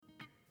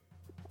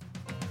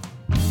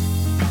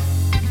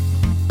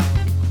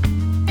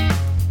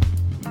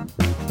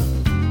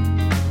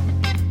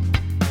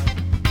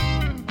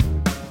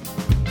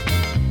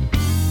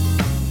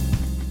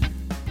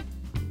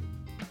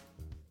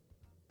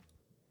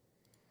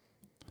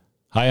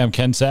Hi, I'm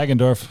Ken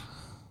Sagendorf.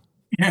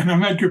 And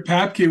I'm Edgar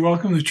Papke.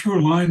 Welcome to True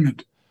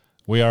Alignment.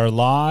 We are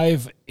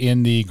live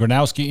in the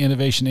Gronowski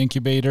Innovation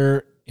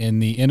Incubator in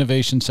the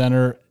Innovation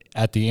Center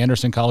at the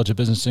Anderson College of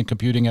Business and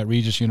Computing at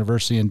Regis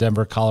University in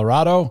Denver,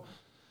 Colorado.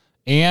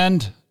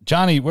 And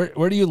Johnny,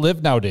 where do you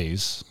live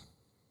nowadays?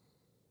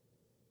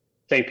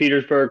 St.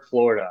 Petersburg,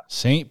 Florida.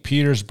 St.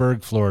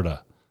 Petersburg,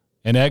 Florida.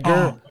 And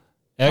Edgar?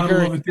 I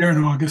love it there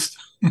in August.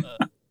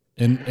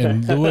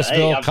 in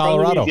Louisville, I'm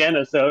Colorado.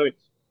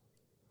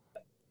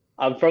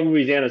 I'm from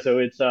Louisiana, so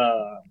it's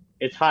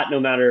hot no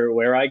matter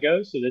where I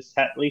go. So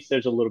at least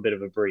there's a little bit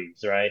of a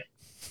breeze, right?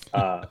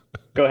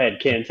 Go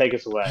ahead, Ken, take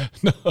us away.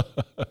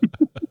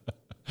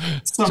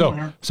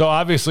 So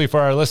obviously for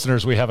our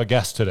listeners, we have a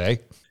guest today.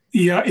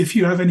 Yeah, if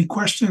you have any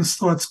questions,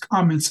 thoughts,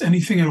 comments,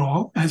 anything at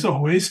all, as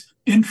always,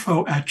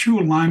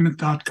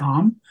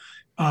 info@truealignment.com.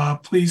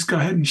 Please go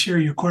ahead and share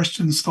your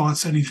questions,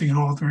 thoughts, anything at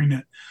all during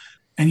it.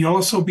 And you'll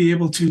also be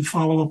able to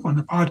follow up on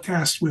the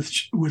podcast with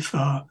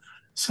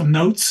some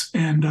notes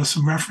and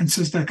some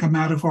references that come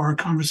out of our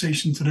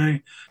conversation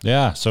today.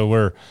 Yeah, so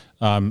we're,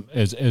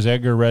 as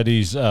Edgar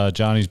readies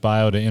Johnny's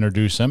bio to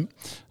introduce him,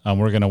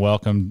 we're going to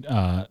welcome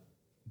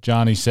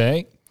Johnny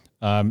Saye,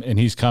 and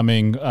he's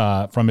coming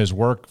from his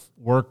work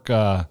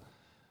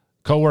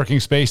co-working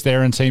space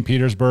there in St.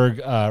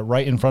 Petersburg,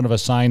 right in front of a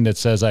sign that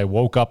says, "I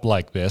woke up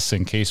like this,"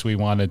 in case we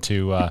wanted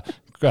to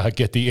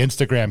get the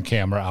Instagram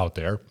camera out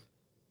there.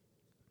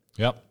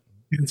 Yep.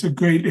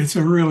 It's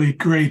a really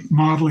great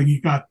modeling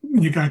you got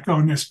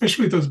going,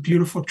 especially those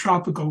beautiful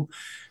tropical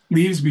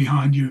leaves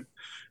behind you.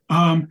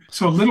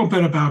 So a little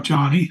bit about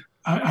Johnny.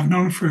 I've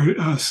known him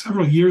for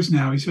several years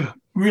now. He's a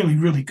really,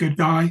 really good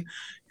guy.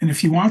 And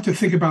if you want to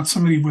think about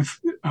somebody with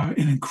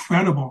an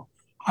incredible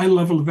high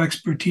level of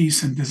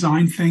expertise in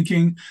design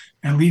thinking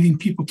and leading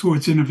people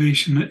towards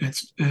innovation,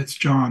 it's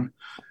John.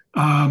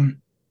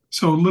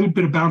 So a little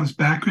bit about his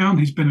background.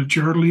 He's been a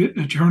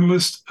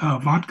journalist,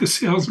 vodka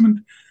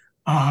salesman,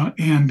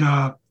 and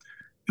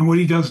what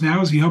he does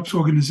now is he helps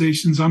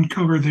organizations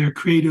uncover their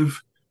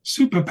creative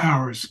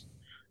superpowers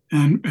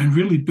and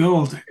really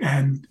build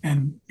and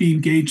be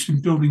engaged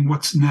in building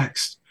what's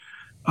next.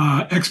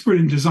 Expert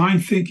in design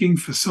thinking,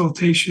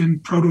 facilitation,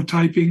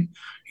 prototyping.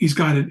 He's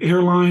guided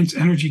airlines,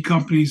 energy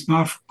companies,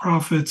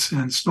 not-for-profits,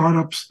 and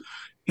startups,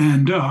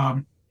 and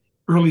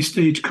early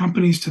stage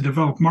companies to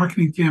develop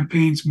marketing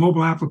campaigns,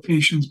 mobile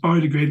applications,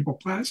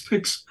 biodegradable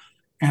plastics,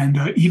 and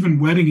even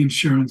wedding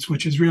insurance,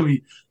 which is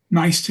really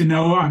nice to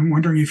know. I'm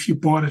wondering if you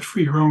bought it for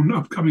your own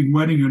upcoming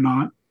wedding or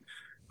not.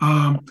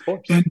 And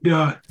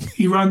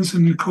he runs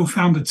and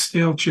co-founded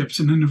Stale Chips,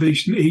 an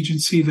innovation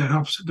agency that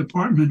helps the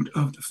Department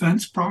of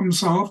Defense problem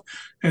solve,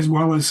 as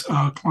well as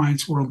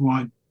clients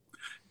worldwide.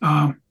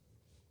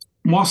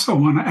 Also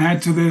want to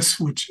add to this,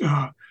 which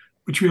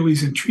really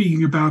is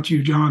intriguing about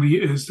you, Johnny,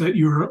 is that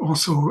you're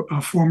also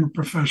a former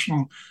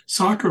professional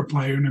soccer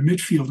player and a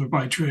midfielder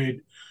by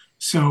trade.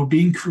 So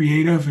being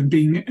creative and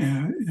being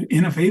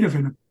innovative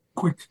and a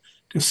quick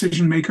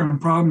decision maker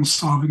and problem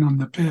solving on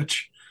the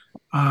pitch,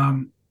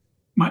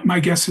 my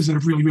guess is that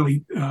it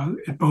really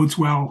it bodes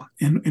well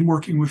in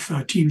working with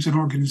teams and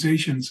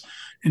organizations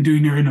and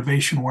doing their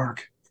innovation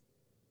work.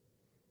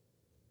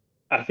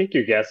 I think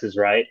your guess is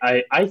right.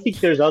 I think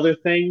there's other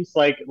things,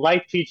 like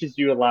life teaches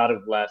you a lot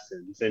of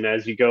lessons. And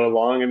as you go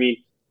along, I mean,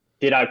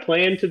 did I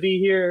plan to be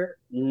here?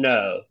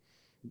 No.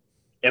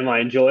 Am I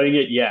enjoying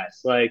it?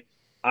 Yes. Like,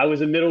 I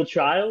was a middle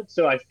child,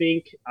 so I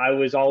think I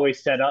was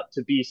always set up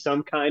to be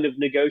some kind of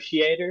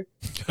negotiator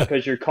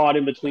because you're caught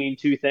in between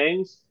two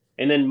things.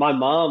 And then my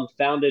mom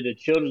founded a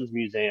children's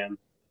museum.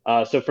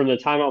 So from the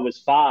time I was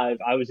 5,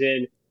 I was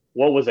in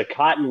what was a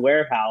cotton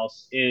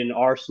warehouse in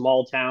our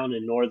small town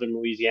in northern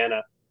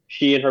Louisiana.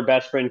 She and her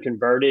best friend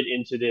converted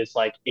into this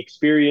like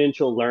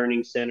experiential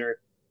learning center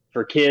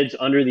for kids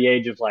under the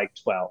age of like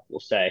 12,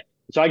 we'll say.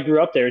 So I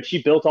grew up there, and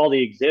she built all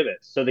the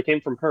exhibits. So they came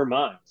from her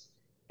minds.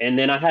 And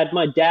then I had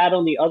my dad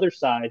on the other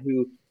side,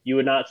 who you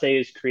would not say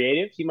is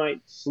creative. He might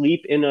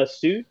sleep in a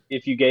suit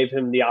if you gave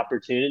him the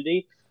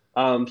opportunity.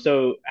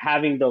 So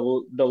having the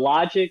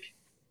logic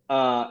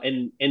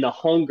and the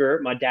hunger,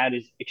 my dad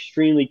is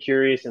extremely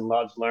curious and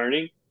loves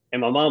learning.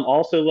 And my mom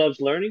also loves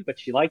learning, but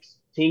she likes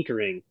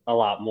tinkering a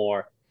lot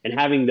more. And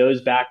having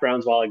those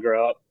backgrounds while I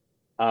grow up,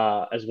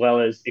 as well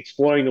as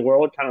exploring the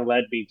world, kind of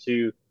led me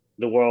to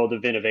the world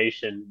of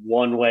innovation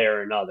one way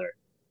or another.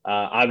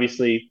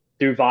 Obviously,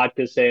 through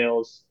vodka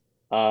sales,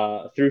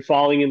 through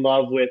falling in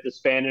love with a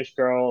Spanish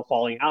girl,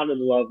 falling out of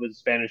love with a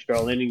Spanish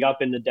girl, ending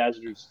up in the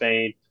desert of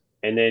Spain,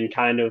 and then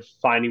kind of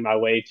finding my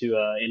way to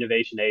an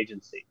innovation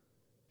agency.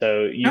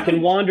 So you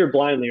can wander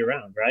blindly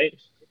around, right?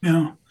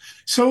 Yeah.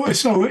 So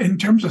in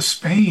terms of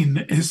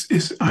Spain,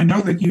 is I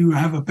know that you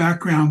have a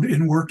background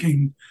in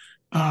working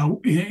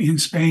in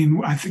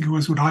Spain. I think it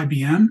was with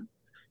IBM.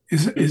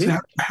 Is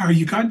that how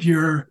you got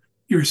your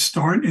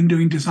start in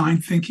doing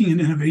design thinking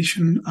and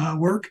innovation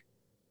work?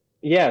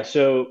 Yeah.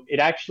 So it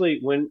actually,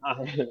 when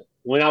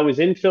I was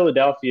in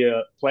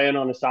Philadelphia playing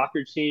on a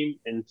soccer team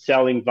and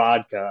selling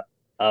vodka,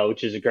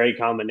 which is a great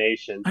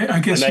combination. I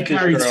guess you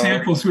carried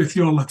samples with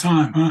you all the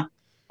time, huh?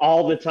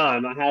 all the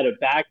time. I had a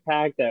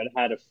backpack that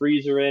had a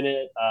freezer in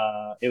it.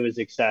 It was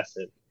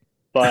excessive.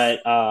 But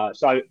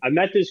so I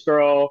met this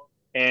girl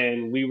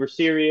and we were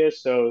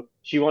serious. So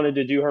she wanted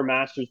to do her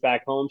master's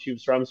back home. She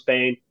was from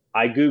Spain.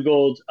 I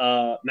Googled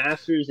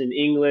master's in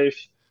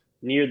English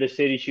near the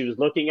city she was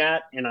looking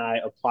at, and I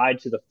applied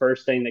to the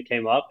first thing that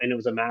came up, and it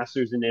was a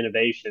master's in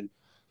innovation.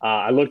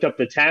 I looked up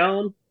the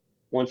town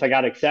once I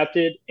got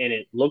accepted, and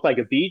it looked like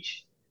a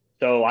beach.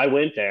 So I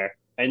went there,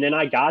 and then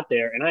I got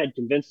there, and I had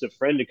convinced a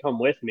friend to come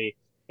with me.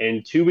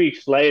 And 2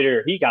 weeks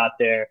later, he got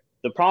there.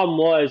 The problem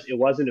was it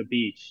wasn't a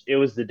beach; it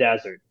was the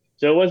desert.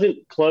 So it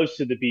wasn't close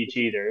to the beach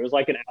either. It was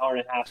like an hour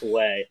and a half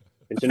away.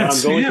 And so now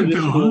I'm going to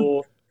this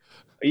school.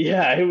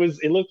 Yeah, it was.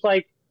 It looked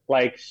like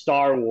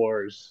Star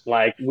Wars,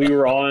 like we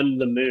were on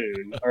the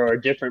moon or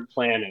a different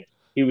planet.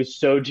 He was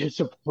so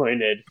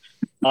disappointed.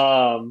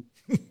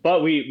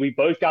 But we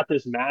both got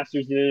this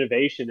master's in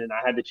innovation, and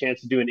I had the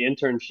chance to do an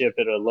internship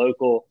at a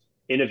local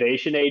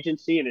innovation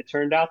agency. And it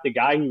turned out the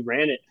guy who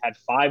ran it had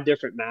 5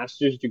 different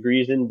master's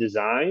degrees in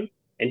design,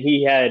 and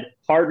he had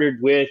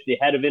partnered with the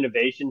head of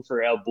innovation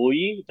for El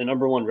Bulli, the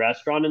 #1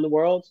 restaurant in the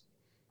world,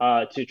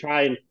 to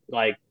try and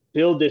like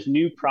build this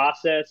new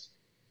process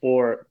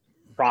for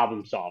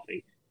problem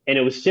solving. And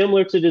it was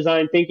similar to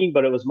design thinking,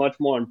 but it was much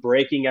more on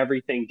breaking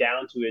everything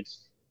down to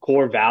its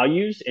core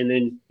values and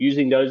then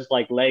using those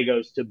like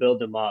Legos to build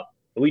them up.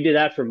 And we did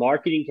that for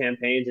marketing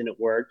campaigns and it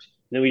worked.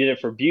 And then we did it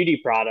for beauty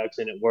products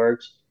and it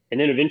worked. And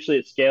then eventually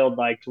it scaled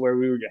like to where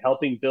we were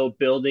helping build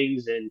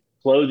buildings and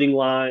clothing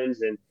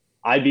lines. And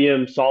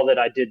IBM saw that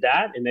I did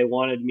that and they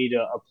wanted me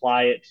to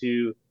apply it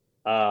to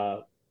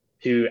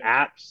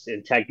apps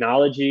and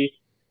technology.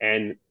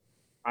 And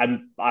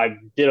I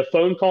did a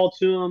phone call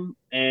to him,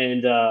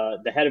 and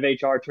the head of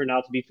HR turned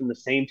out to be from the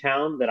same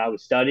town that I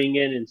was studying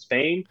in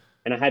Spain,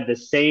 and I had the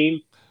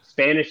same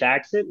Spanish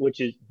accent, which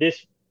is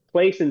this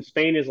place in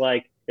Spain is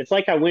like it's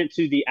like I went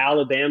to the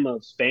Alabama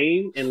of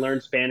Spain and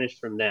learned Spanish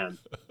from them,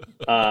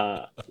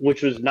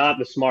 which was not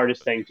the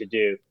smartest thing to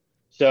do.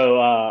 So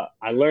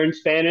I learned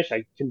Spanish.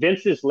 I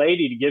convinced this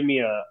lady to give me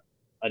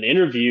an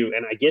interview,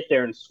 and I get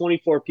there, and it's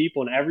 24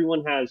 people, and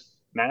everyone has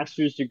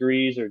master's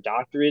degrees or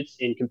doctorates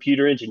in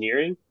computer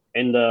engineering,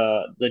 and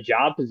the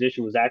job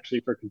position was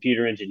actually for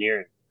computer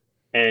engineering.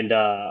 And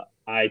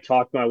I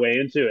talked my way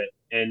into it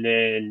and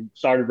then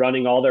started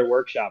running all their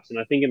workshops. And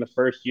I think in the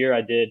first year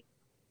I did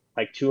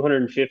like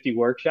 250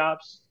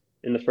 workshops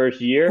in the first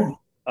year.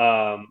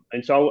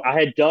 And so I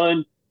had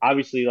done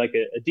obviously like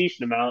a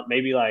decent amount,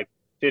 maybe like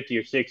 50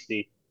 or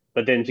 60,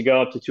 but then to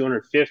go up to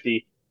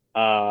 250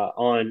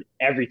 on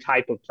every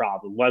type of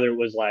problem, whether it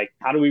was like,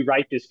 how do we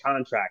write this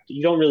contract?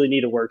 You don't really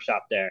need a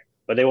workshop there,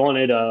 but they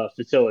wanted a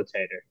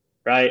facilitator,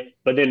 right?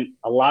 But then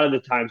a lot of the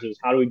times it was,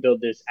 how do we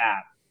build this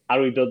app? How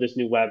do we build this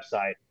new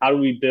website? How do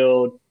we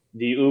build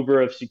the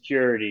Uber of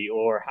security?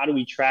 Or how do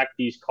we track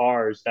these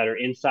cars that are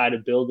inside a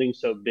building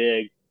so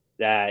big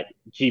that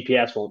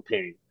GPS won't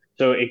ping?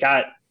 So it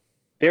got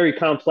very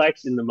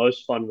complex in the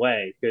most fun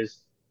way because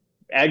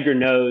Edgar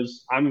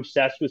knows I'm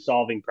obsessed with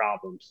solving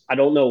problems. I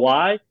don't know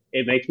why.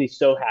 It makes me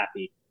so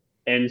happy.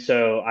 And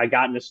so I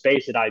got in a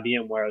space at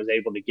IBM where I was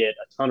able to get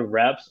a ton of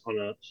reps on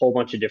a whole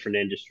bunch of different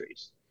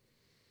industries.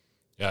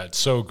 Yeah, it's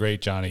so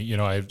great, Johnny. You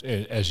know,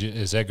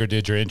 as Edgar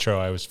did your intro,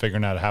 I was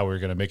figuring out how we were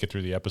going to make it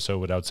through the episode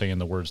without saying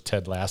the words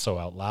Ted Lasso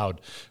out loud.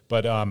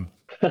 But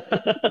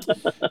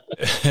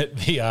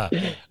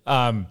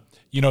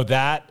you know,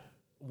 that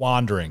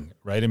wandering,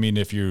 right? I mean,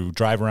 if you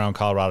drive around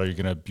Colorado,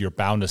 you're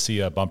bound to see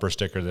a bumper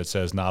sticker that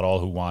says "Not all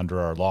who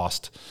wander are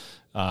lost."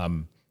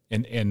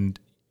 And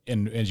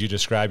as you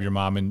describe your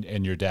mom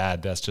and your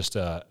dad, that's just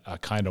a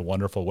kind of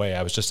wonderful way.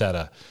 I was just at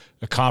a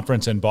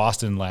conference in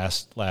Boston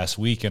last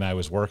week, and I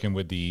was working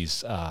with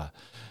these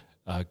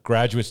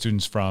graduate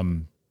students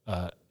from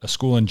a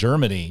school in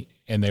Germany,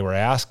 and they were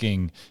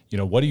asking, you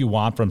know, what do you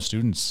want from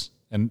students?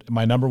 And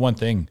my number one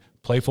thing,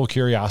 playful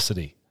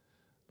curiosity.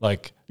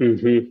 Like,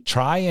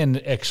 try and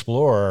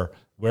explore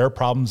where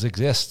problems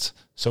exist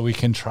so we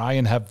can try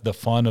and have the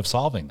fun of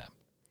solving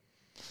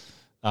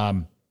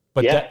them.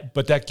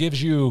 But that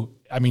gives you,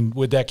 I mean,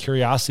 with that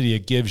curiosity,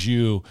 it gives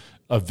you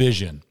a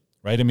vision,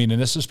 right? I mean,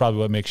 and this is probably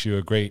what makes you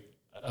a great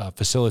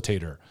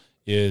facilitator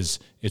is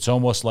it's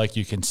almost like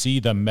you can see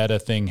the meta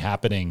thing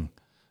happening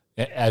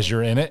as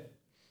you're in it.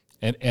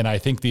 And I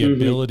think the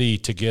ability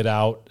to get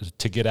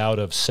out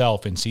of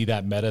self and see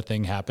that meta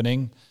thing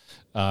happening.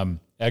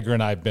 Edgar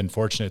and I have been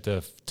fortunate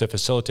to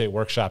facilitate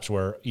workshops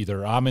where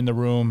either I'm in the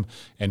room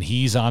and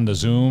he's on the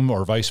Zoom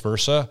or vice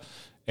versa.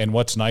 And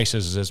what's nice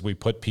is as we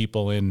put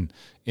people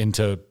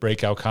into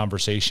breakout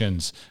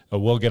conversations,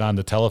 we'll get on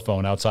the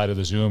telephone outside of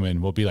the Zoom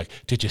and we'll be like,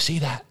 "Did you see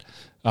that?"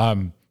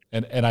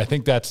 And I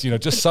think that's, you know,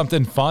 just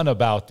something fun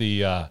about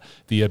the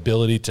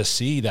ability to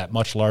see that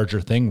much larger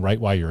thing right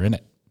while you're in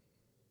it.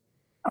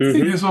 I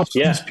think there's also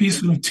this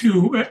piece of it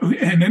too,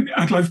 and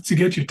I'd like to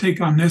get your take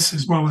on this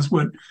as well as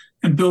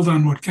and build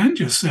on what Ken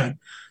just said.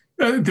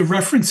 The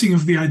referencing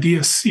of the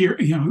idea,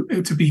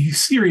 to be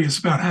serious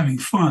about having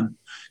fun,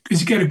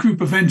 because you get a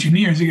group of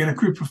engineers, you get a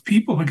group of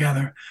people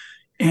together,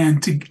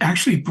 and to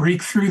actually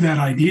break through that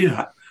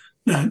idea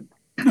that,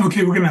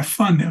 okay, we're going to have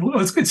fun.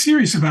 Let's get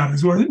serious about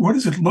it. What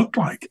does it look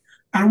like?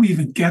 How do we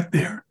even get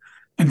there?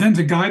 And then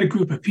to guide a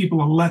group of people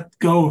to let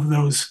go of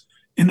those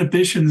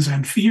inhibitions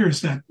and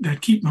fears that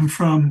keep them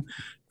from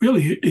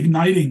really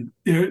igniting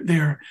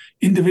their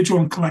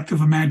individual and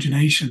collective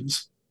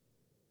imaginations.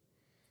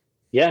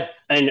 Yeah.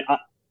 And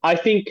I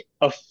think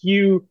a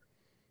few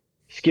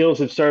skills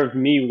have served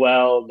me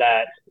well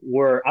that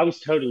I was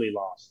totally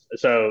lost.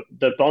 So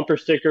the bumper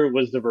sticker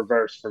was the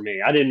reverse for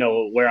me. I didn't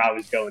know where I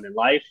was going in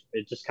life.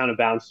 It just kind of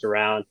bounced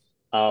around,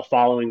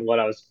 following what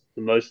I was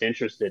the most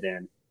interested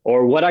in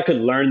or what I could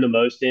learn the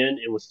most in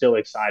and was still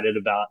excited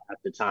about at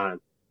the time.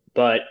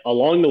 But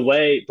along the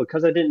way,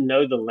 because I didn't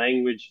know the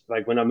language,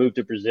 like when I moved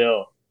to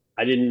Brazil,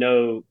 I didn't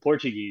know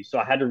Portuguese. So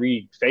I had to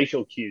read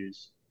facial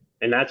cues.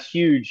 And that's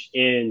huge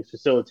in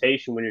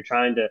facilitation when you're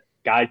trying to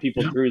guide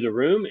people through the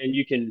room and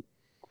you can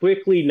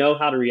quickly know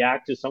how to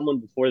react to someone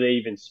before they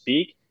even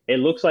speak. It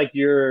looks like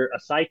you're a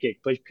psychic,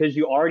 but because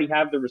you already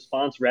have the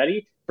response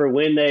ready for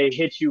when they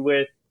hit you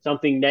with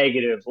something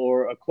negative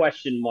or a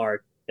question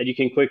mark that you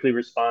can quickly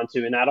respond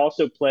to. And that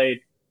also played.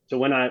 So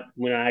when I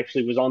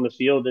actually was on the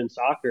field in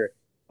soccer,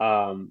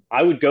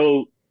 I would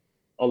go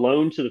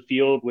alone to the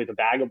field with a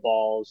bag of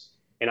balls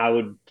and I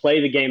would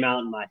play the game out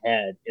in my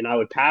head and I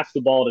would pass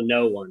the ball to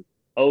no one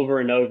over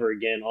and over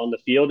again on the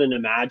field and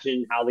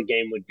imagine how the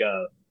game would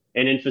go.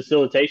 And in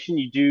facilitation,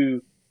 you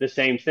do the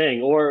same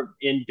thing. Or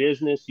in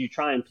business, you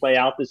try and play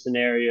out the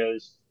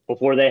scenarios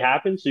before they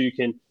happen so you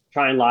can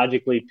try and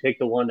logically pick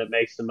the one that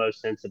makes the most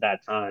sense at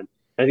that time.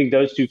 I think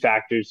those two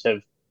factors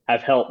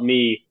have helped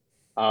me,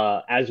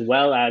 as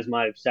well as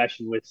my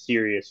obsession with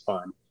serious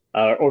fun,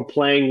 or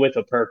playing with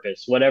a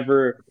purpose,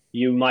 whatever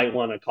you might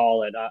want to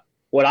call it.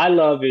 What I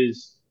love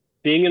is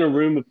being in a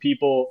room of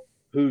people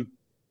who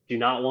do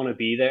not want to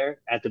be there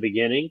at the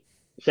beginning.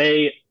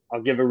 Say,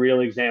 I'll give a real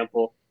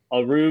example,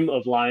 a room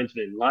of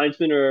linesmen.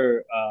 Linesmen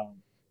are,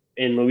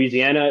 in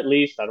Louisiana at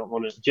least, I don't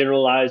want to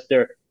generalize,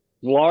 they're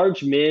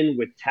large men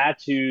with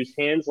tattoos,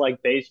 hands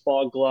like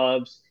baseball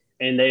gloves,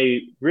 and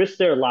they risk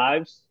their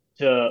lives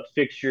to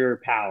fix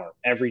your power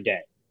every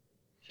day.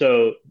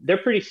 So they're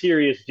pretty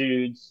serious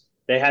dudes.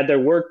 They had their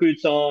work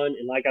boots on,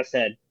 and like I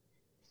said,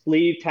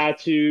 sleeve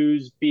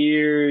tattoos,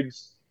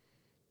 beards,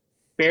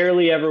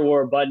 barely ever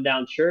wore a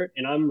button-down shirt,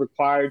 and I'm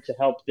required to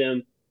help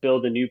them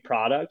build a new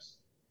product,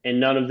 and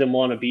none of them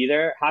want to be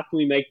there. How can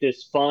we make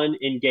this fun,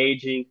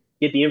 engaging,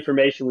 get the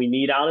information we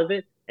need out of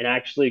it, and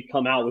actually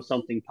come out with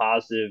something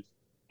positive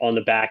on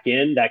the back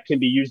end that can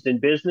be used in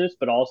business,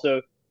 but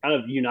also kind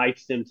of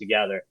unites them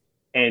together?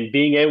 And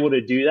being able to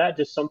do that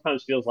just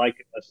sometimes feels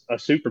like a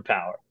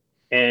superpower.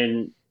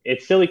 And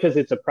it's silly because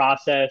it's a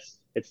process.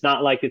 It's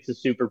not like it's a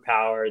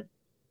superpower.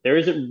 There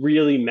isn't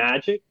really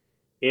magic.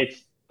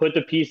 It's put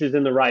the pieces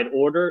in the right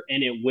order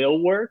and it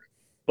will work.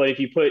 But if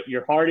you put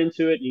your heart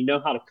into it and you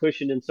know how to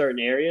cushion in certain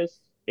areas,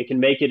 it can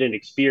make it an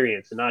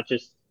experience and not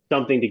just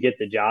something to get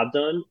the job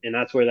done. And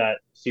that's where that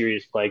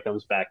serious play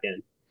comes back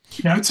in.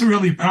 Yeah, it's a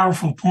really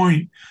powerful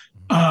point.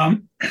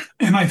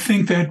 And I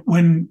think that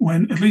when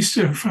at least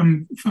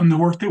from the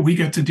work that we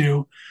get to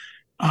do,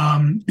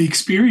 the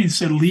experience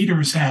that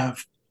leaders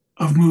have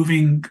of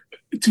moving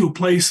to a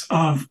place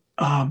of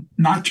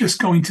not just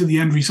going to the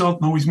end result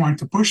and always wanting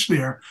to push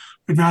there,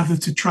 but rather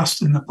to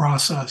trust in the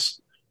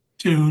process,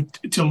 to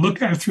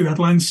look at it through that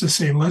lens, to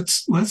say,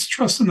 let's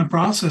trust in the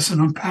process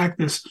and unpack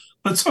this.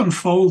 Let's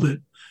unfold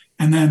it.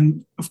 And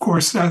then, of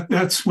course,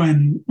 that's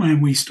when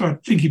we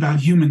start thinking about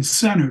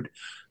human-centered.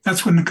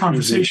 That's when the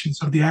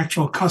conversations of the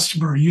actual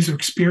customer or user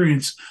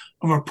experience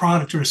of a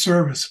product or a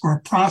service or a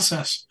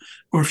process,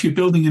 or if you're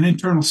building an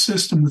internal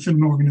system within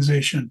an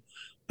organization,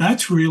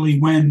 that's really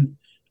when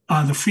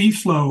the free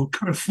flow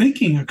kind of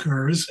thinking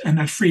occurs and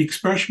that free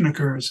expression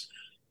occurs.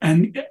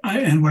 And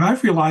what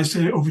I've realized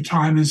over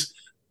time is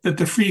that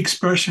the free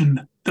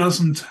expression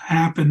doesn't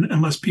happen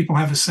unless people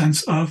have a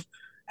sense of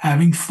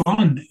having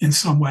fun in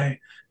some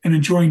way and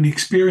enjoying the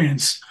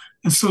experience.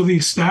 And so the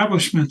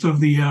establishment of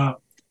the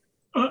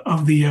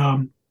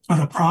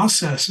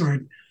process,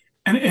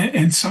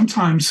 and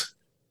sometimes,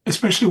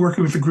 especially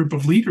working with a group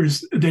of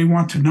leaders, they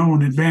want to know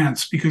in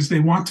advance because they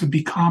want to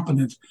be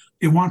competent.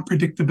 They want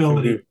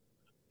predictability.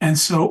 And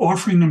so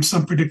offering them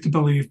some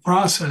predictability of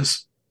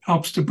process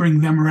helps to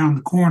bring them around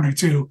the corner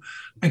too.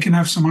 I can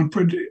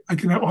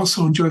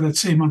also enjoy that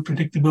same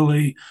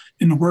unpredictability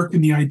in the work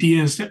and the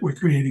ideas that we're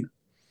creating.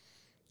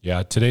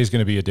 Yeah, today's going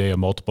to be a day of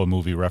multiple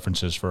movie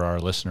references for our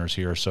listeners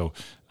here. So,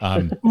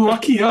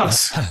 lucky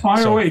us.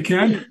 Fire away,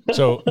 Ken.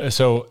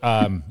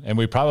 And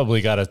we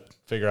probably got to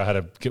figure out how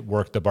to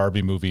work the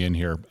Barbie movie in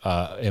here,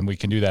 and we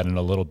can do that in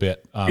a little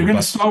bit. You're going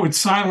to start with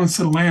Silence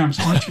of the Lambs,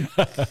 aren't you?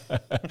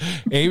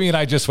 Amy and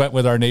I just went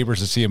with our neighbors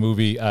to see a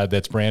movie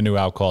that's brand new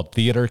out called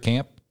Theater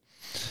Camp.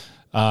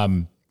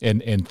 And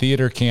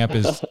Theater Camp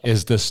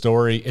is the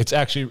story. It's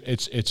actually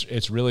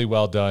it's really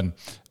well done.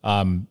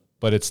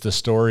 But it's the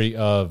story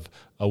of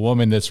a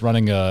woman that's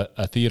running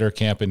a theater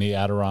camp in the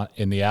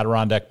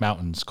Adirondack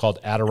Mountains called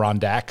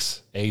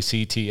Adirondacks,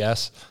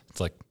 ACTS. It's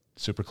like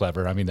super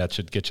clever. I mean, that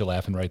should get you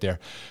laughing right there.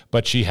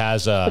 But she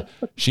has a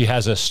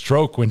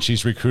stroke when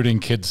she's recruiting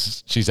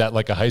kids. She's at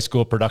like a high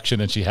school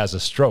production and she has a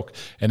stroke.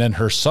 And then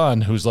her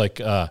son, who's like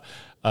a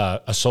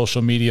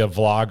social media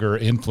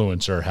vlogger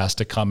influencer, has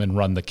to come and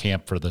run the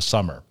camp for the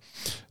summer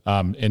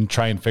and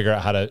try and figure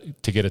out how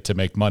to get it to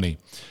make money.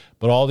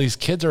 But all these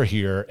kids are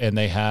here and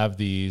they have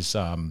these,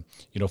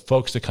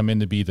 folks that come in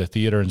to be the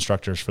theater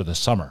instructors for the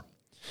summer.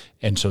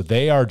 And so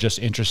they are just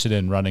interested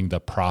in running the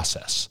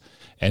process.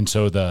 And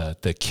so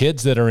the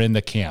kids that are in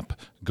the camp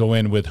go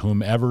in with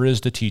whomever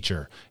is the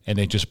teacher and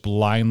they just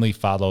blindly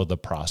follow the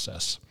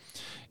process.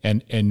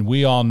 And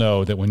we all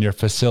know that when you're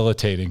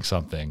facilitating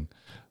something,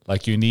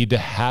 like you need to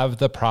have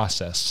the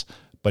process,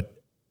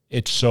 but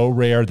it's so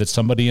rare that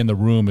somebody in the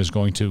room is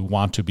going to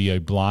want to be a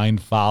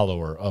blind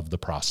follower of the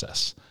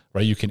process.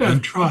 Right, you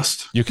can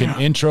trust. You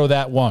can intro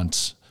that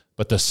once,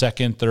 but the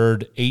second,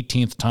 third,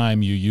 18th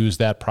time you use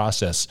that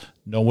process,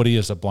 nobody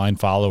is a blind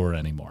follower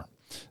anymore.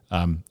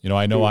 I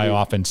know I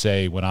often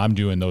say when I'm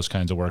doing those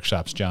kinds of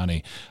workshops,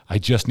 Johnny, I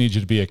just need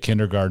you to be a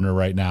kindergartner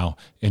right now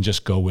and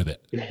just go with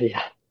it.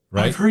 Yeah.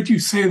 Right? I've heard you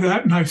say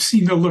that, and I've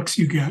seen the looks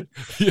you get.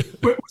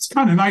 But it's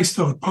kind of nice,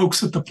 though, it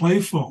pokes at the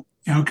playful,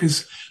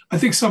 because I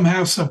think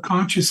somehow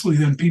subconsciously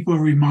then people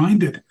are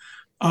reminded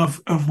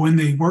of when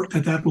they worked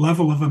at that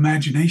level of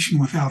imagination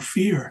without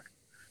fear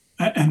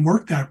and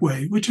worked that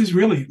way, which is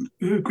really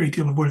a great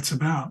deal of what it's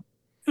about.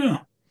 Yeah.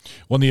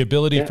 Well, the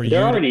ability for you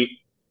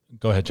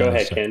go ahead, John. Go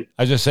ahead, Ken.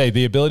 I just say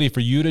the ability for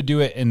you to do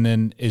it and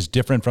then is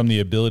different from the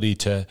ability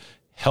to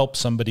help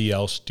somebody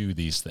else do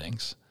these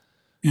things.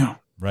 Yeah.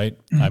 Right.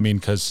 Mm-hmm. I mean,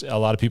 because a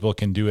lot of people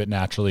can do it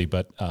naturally,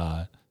 but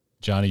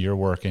Johnny, your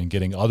work in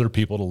getting other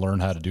people to learn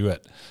how to do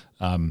it,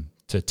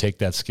 to take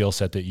that skill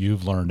set that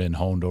you've learned and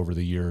honed over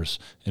the years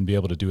and be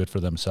able to do it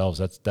for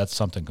themselves. That's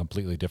something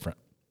completely different.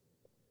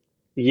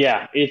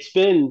 Yeah, it's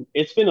been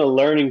a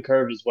learning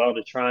curve as well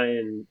to try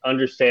and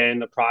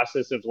understand the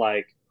process of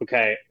like,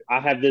 okay, I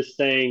have this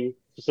thing,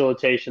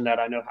 facilitation that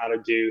I know how to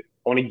do.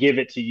 I want to give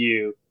it to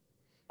you.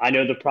 I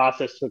know the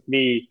process took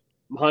me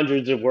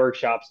hundreds of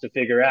workshops to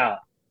figure out.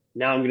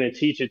 Now I'm going to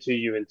teach it to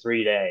you in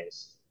 3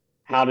 days.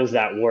 How does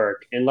that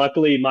work? And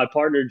luckily my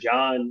partner,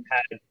 John,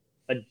 had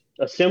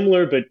a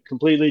similar but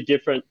completely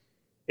different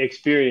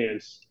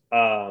experience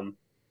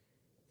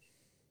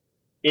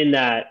in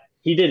that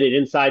he did it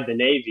inside the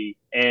Navy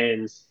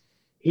and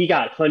he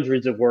got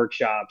hundreds of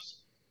workshops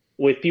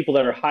with people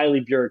that are highly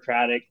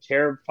bureaucratic,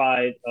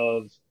 terrified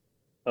of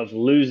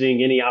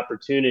losing any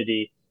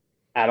opportunity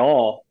at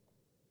all.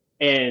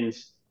 And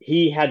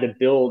he had to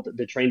build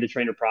the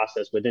train-the-trainer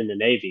process within the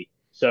Navy.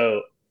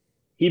 So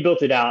he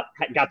built it out,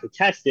 got to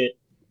test it,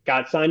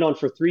 got signed on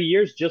for 3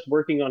 years just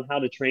working on how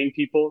to train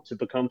people to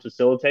become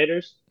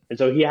facilitators. And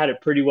so he had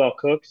it pretty well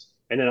cooked.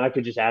 And then I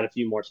could just add a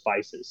few more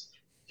spices.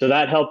 So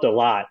that helped a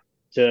lot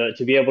to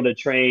be able to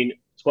train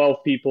 12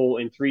 people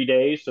in 3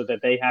 days so that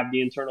they have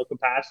the internal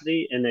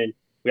capacity. And then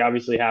we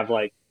obviously have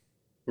like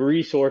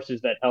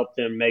resources that help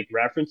them make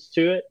reference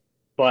to it.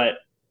 But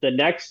the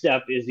next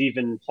step is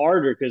even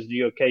harder because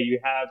you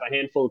have a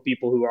handful of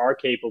people who are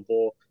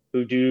capable,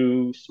 who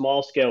do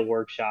small scale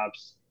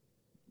workshops.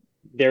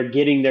 They're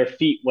getting their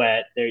feet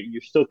wet.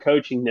 You're still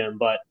coaching them,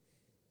 but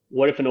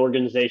what if an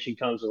organization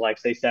comes with like,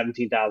 say,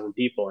 17,000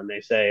 people and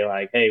they say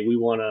like, hey, we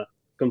want to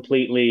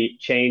completely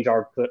change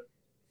our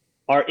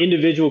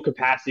individual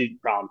capacity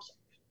problems.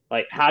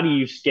 Like, how do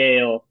you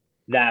scale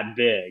that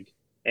big?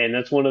 And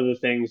that's one of the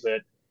things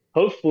that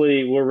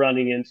hopefully we're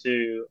running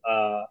into.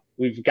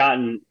 We've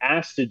gotten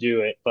asked to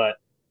do it, but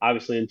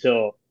obviously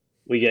until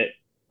we get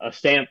a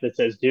stamp that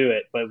says do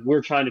it, but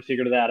we're trying to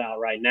figure that out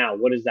right now.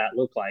 What does that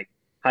look like?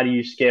 How do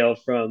you scale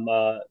from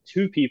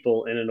 2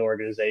 people in an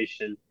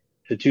organization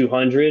to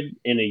 200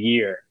 in a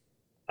year?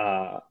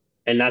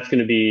 And that's going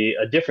to be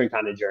a different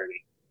kind of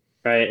journey,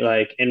 right?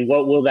 Like, and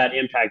what will that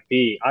impact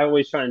be? I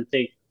always try and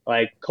think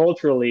like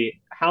culturally,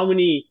 how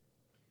many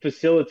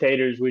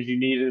facilitators would you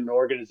need in an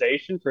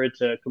organization for it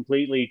to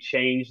completely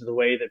change the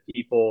way that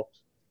people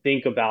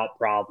think about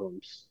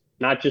problems?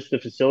 Not just the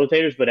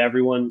facilitators, but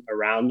everyone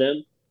around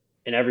them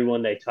and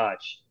everyone they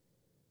touch.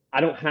 I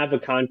don't have a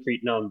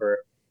concrete number.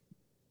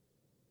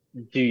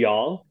 Do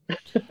y'all?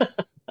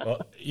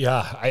 Well,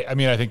 yeah. I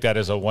mean, I think that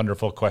is a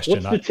wonderful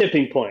question. What's the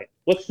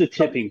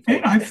tipping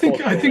point? I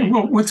think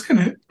well, what's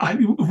going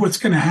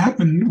to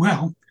happen?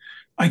 Well,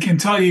 I can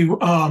tell you,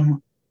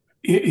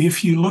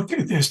 if you look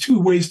at, there's 2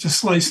 ways to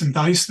slice and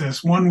dice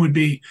this. One would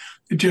be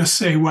to just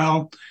say,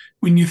 well,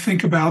 when you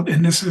think about,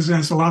 and this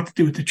has a lot to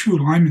do with the true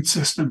alignment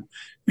system.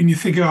 When you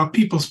think about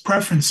people's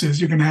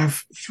preferences, you're going to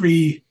have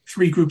three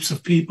groups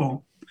of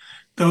people.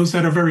 Those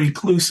that are very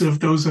inclusive,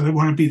 those that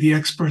want to be the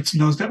experts,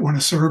 and those that want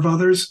to serve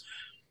others.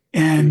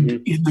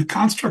 And in the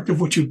construct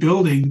of what you're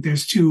building,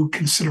 there's 2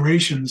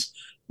 considerations.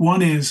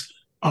 One is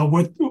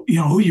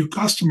who your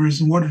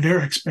customers and what are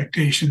their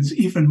expectations.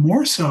 Even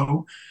more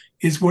so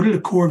is what are the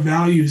core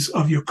values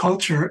of your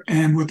culture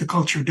and what the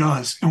culture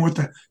does and what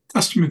the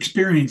customer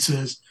experience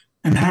is,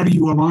 and how do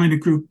you align a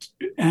group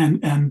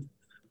and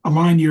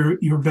align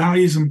your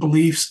values and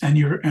beliefs and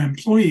your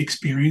employee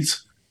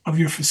experience of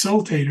your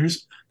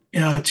facilitators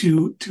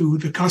to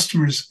the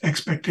customer's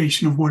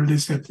expectation of what it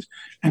is that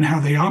and how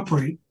they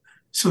operate.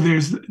 So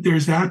there's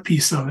that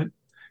piece of it.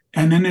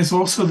 And then there's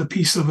also the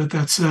piece of it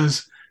that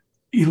says,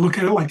 you look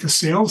at it like a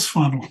sales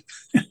funnel.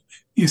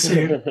 You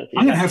say,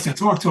 I'm going to have to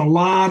talk to a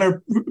lot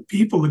of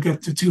people to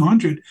get to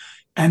 200.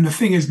 And the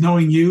thing is,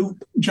 knowing you,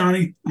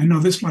 Johnny, I know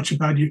this much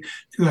about you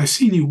because I've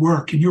seen you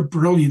work and you're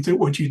brilliant at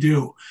what you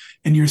do.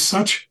 And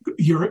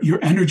your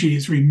energy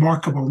is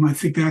remarkable. And I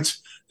think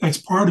that's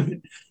part of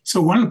it.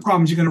 So one of the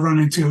problems you're going to run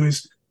into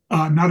is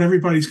not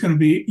everybody's going to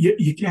be,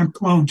 you can't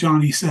clone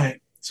Johnny Saye.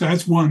 So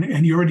that's one.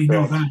 And you already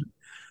know that.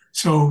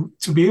 So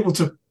to be able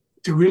to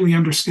really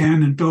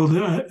understand and build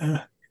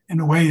in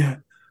a way,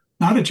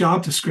 not a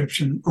job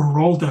description or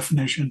role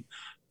definition,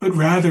 but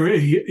rather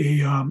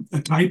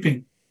a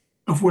typing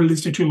of what it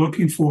is that you're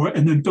looking for,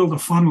 and then build a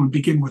funnel and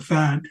begin with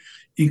that,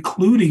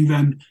 including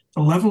then the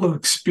level of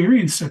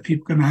experience that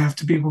people are going to have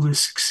to be able to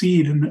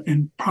succeed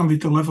and probably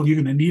the level you're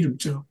going to need them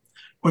to,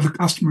 or the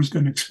customer is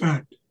going to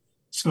expect.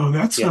 So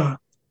that's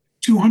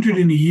 200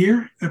 in a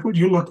year. That what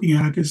you're looking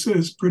at is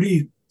it's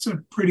a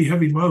pretty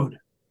heavy load.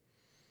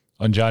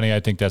 And Johnny, I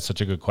think that's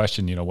such a good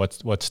question.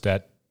 What's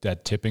that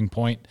tipping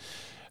point?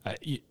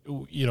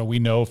 We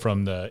know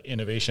from the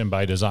innovation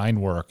by design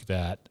work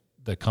that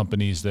the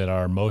companies that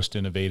are most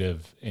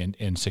innovative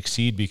and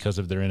succeed because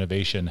of their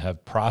innovation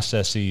have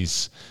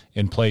processes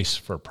in place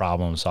for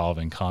problem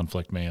solving,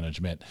 conflict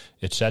management,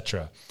 et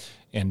cetera.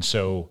 And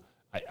so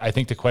I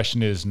think the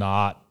question is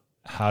not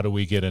how do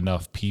we get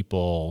enough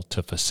people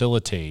to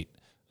facilitate?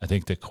 I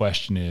think the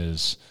question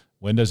is,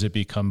 when does it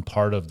become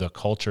part of the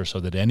culture so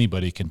that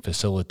anybody can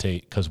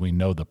facilitate because we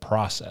know the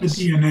process?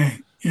 The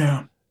DNA,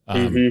 yeah.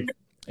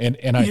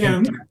 And I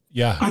think,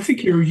 I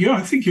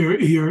think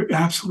you're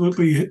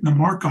absolutely hitting the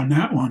mark on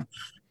that one.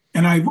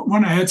 And I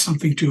want to add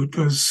something to it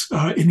because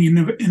in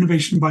the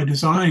innovation by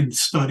design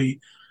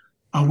study,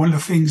 one of the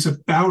things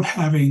about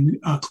having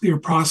clear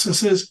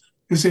processes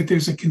is that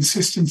there's a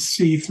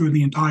consistency through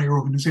the entire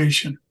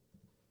organization,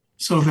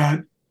 so that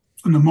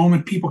from the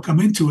moment people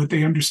come into it,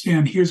 they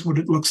understand here's what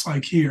it looks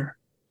like here,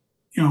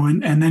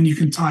 and then you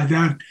can tie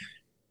that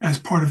as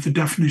part of the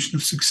definition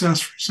of success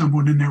for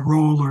someone in their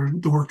role or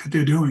the work that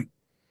they're doing.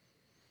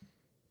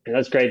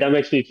 That's great. That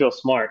makes me feel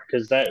smart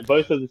because that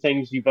both of the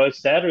things you both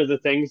said are the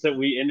things that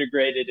we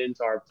integrated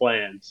into our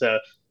plan. So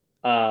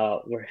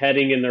we're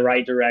heading in the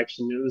right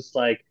direction. It was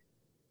like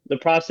the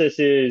process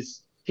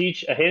is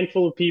teach a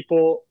handful of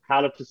people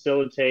how to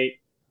facilitate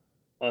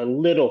a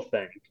little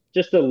thing,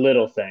 just a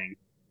little thing.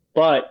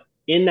 But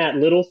in that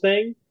little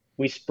thing,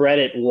 we spread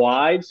it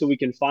wide so we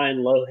can find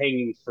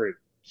low-hanging fruit,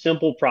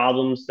 simple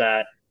problems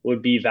that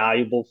would be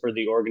valuable for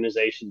the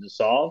organization to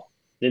solve.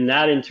 Then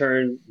that in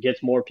turn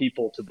gets more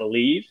people to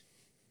believe.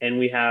 And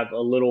we have a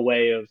little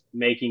way of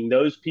making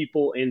those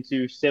people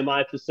into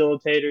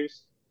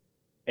semi-facilitators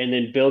and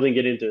then building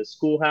it into a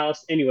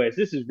schoolhouse. Anyways,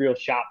 this is real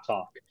shop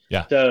talk.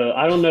 Yeah. So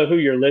I don't know who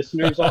your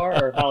listeners are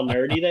or how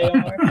nerdy they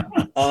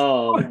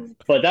are.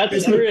 But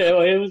that's true.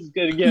 It was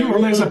good to get.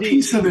 Well, there's a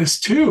piece of this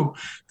too.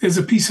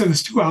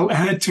 I'll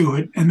add to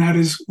it. And that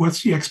is,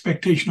 what's the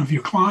expectation of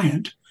your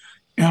client?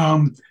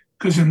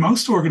 Because in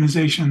most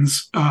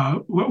organizations,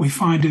 what we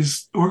find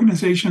is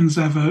organizations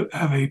have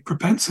a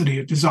propensity,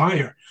 a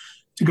desire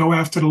to go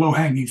after the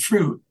low-hanging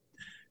fruit.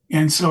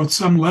 And so at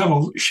some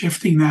level,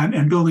 shifting that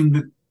and building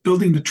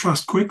the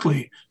trust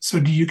quickly so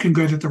that you can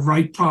get at the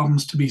right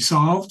problems to be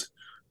solved,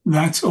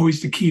 that's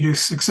always the key to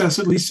success,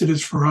 at least it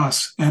is for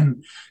us.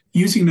 And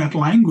using that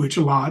language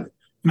a lot,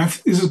 and I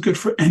think this is good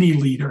for any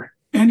leader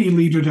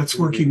that's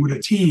working with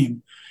a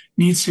team,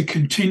 needs to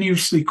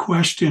continuously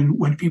question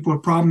when people are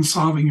problem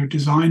solving or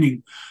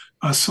designing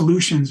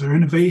solutions or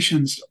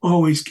innovations,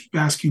 always keep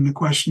asking the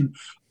question,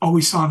 are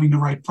we solving the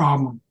right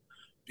problem?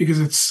 Because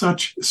it's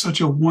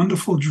such a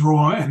wonderful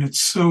draw, and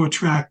it's so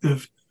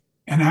attractive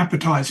and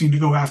appetizing to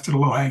go after the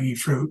low-hanging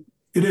fruit.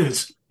 It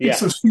is. Yeah. It's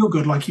so feel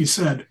good, like you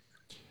said.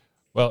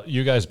 Well,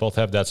 you guys both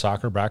have that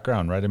soccer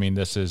background, right? I mean,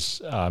 this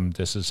is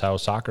how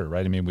soccer,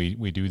 right? I mean,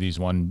 we do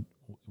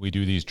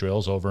these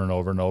drills over and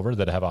over and over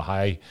that have a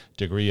high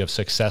degree of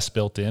success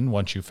built in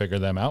once you figure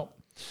them out.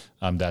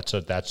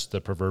 That's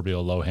the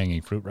proverbial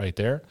low-hanging fruit right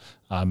there.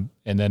 And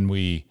then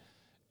we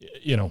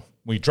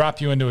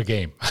drop you into a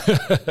game.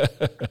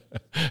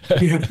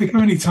 Yeah, think how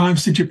many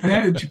times did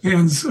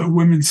Japan's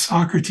women's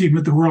soccer team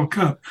at the World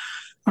Cup?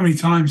 How many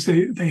times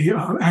they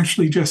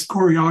actually just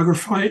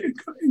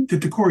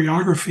did the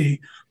choreography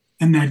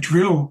and that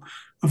drill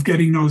of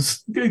getting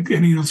those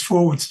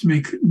forwards to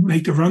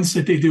make the runs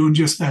that they do, and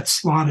just that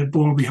slotted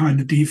ball behind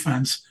the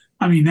defense.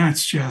 I mean,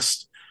 that's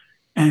just,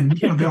 and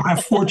they'll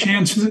have four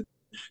chances.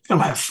 They'll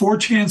have 4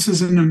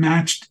 chances in a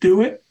match to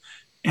do it,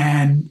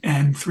 and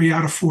 3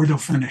 out of 4 they'll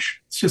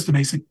finish. It's just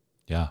amazing.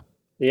 Yeah.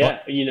 Yeah,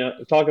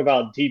 talk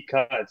about deep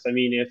cuts. I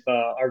mean, if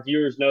our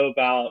viewers know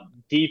about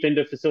deep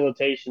into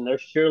facilitation, they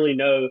surely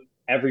know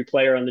every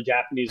player on the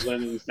Japanese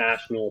women's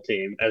national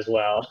team as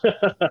well.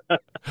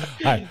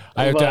 I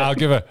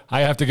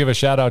have to give a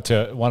shout out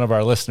to one of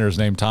our listeners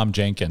named Tom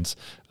Jenkins.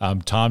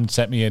 Tom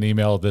sent me an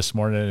email this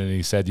morning and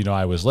he said,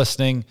 I was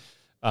listening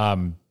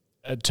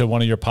to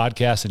one of your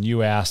podcasts and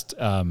you asked,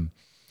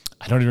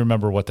 I don't even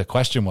remember what the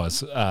question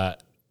was.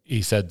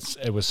 He said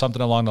it was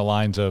something along the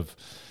lines of,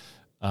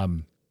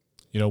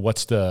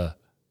 what's the,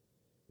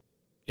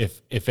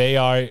 if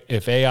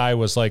AI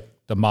was like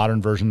the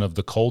modern version of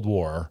the Cold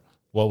War,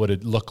 what would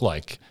it look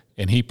like?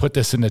 And he put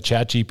this into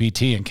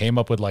ChatGPT and came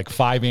up with like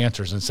 5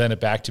 answers and sent it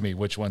back to me,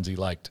 which ones he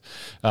liked.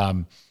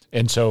 And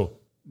so,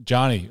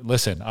 Johnny,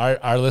 listen,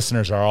 our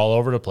listeners are all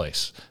over the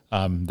place.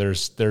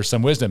 There's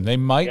some wisdom. They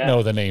might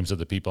know the names of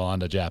the people on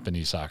the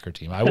Japanese soccer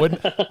team.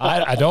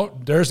 I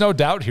don't, there's no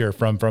doubt here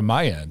from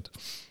my end.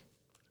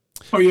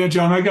 Oh yeah,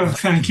 John, I got to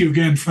thank you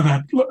again for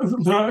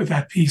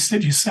that piece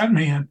that you sent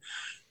me and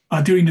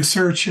doing the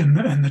search in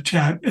the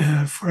chat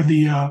for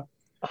the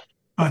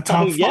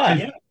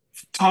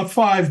top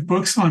 5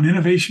 books on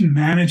innovation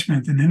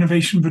management, and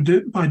innovation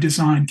by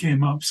design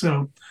came up.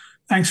 So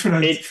thanks for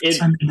that, for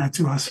sending that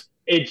to us.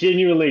 It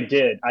genuinely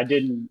did. I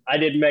didn't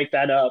make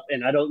that up,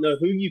 and I don't know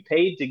who you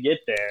paid to get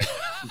there,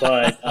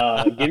 but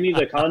give me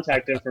the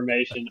contact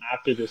information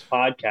after this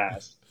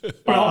podcast.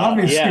 Well,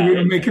 obviously we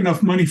don't make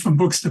enough money from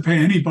books to pay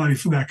anybody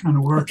for that kind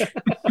of work.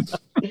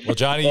 Well,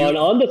 Johnny,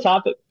 on the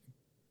topic,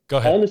 go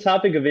ahead. On the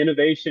topic of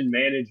innovation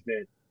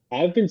management,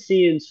 I've been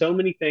seeing so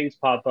many things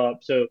pop up.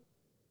 So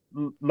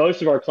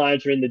most of our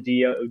clients are in the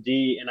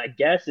DoD, and I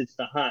guess it's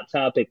the hot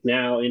topic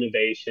now,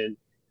 innovation.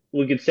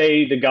 We could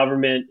say the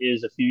government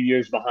is a few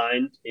years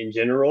behind in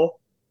general.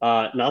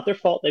 Not their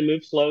fault. They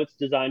move slow. It's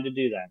designed to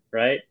do that,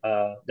 right?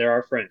 They're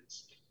our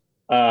friends.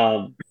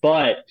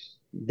 But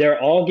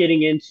they're all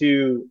getting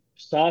into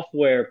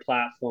software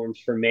platforms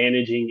for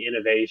managing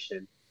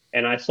innovation.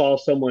 And I saw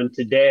someone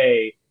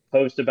today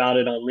post about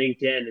it on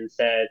LinkedIn and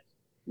said,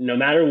 no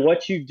matter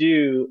what you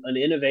do, an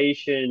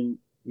innovation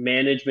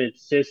management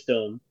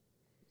system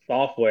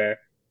software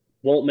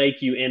won't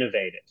make you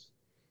innovative.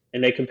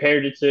 And they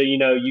compared it to,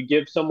 you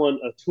give someone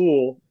a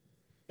tool,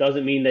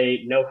 doesn't mean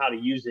they know how to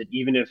use it.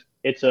 Even if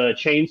it's a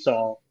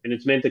chainsaw and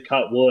it's meant to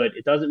cut wood,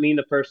 it doesn't mean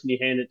the person you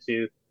hand it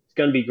to is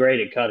going to be great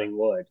at cutting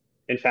wood.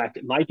 In fact,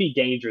 it might be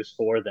dangerous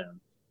for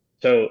them.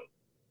 So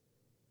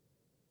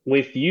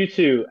with you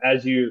two,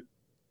 as you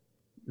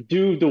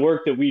do the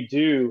work that we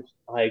do,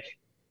 like,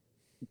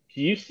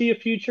 do you see a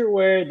future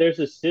where there's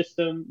a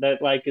system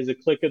that like is a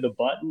click of the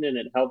button and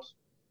it helps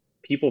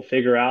people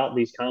figure out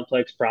these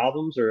complex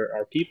problems, or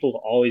are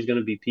people always going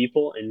to be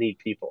people and need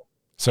people?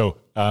 So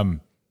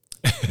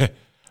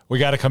we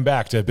got to come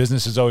back to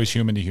business is always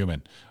human to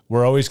human.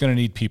 We're always going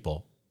to need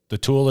people. The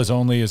tool is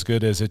only as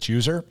good as its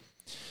user.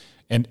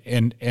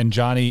 And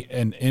Johnny,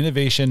 an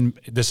innovation,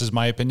 this is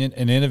my opinion,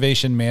 an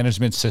innovation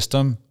management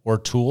system or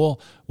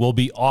tool will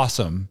be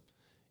awesome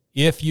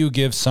if you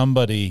give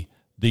somebody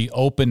the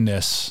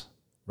openness,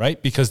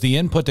 right? Because the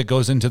input that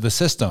goes into the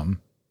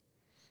system,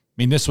 I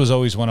mean, this was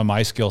always one of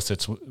my skill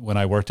sets when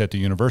I worked at the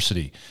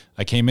university.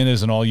 I came in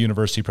as an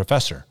all-university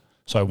professor.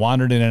 So I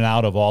wandered in and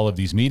out of all of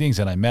these meetings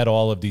and I met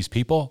all of these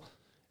people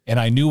and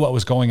I knew what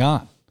was going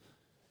on.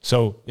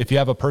 So if you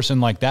have a person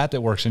like that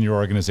works in your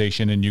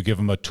organization and you give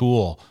them a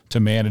tool to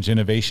manage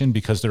innovation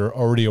because they're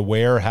already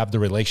aware, have the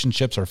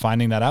relationships or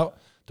finding that out,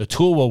 the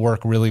tool will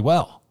work really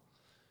well.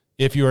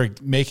 If you're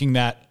making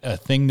that a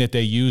thing that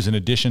they use in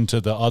addition to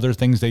the other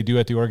things they do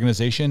at the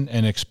organization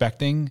and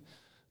expecting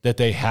that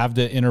they have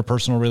the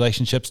interpersonal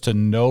relationships to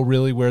know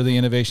really where the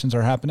innovations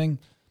are happening,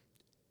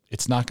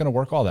 it's not going to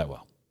work all that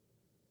well.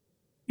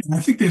 And I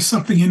think there's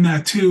something in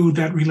that too,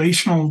 that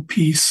relational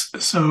piece.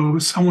 So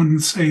someone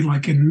would say,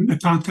 like in the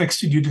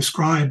context that you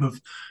describe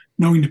of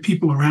knowing the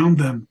people around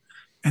them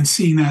and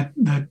seeing that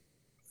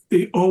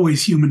the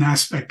always human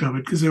aspect of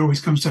it, because it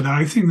always comes to that.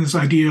 I think this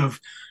idea of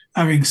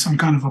having some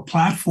kind of a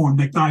platform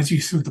that guides you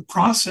through the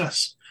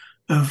process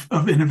of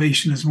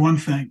innovation is one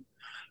thing.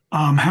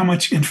 How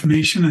much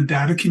information and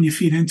data can you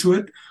feed into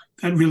it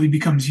that really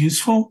becomes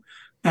useful?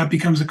 That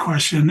becomes a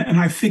question. And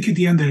I think at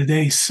the end of the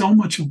day, so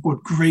much of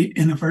what great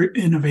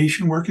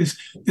innovation work is,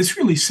 this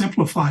really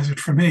simplifies it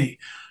for me.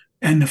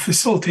 And the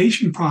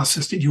facilitation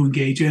process that you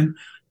engage in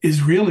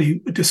is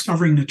really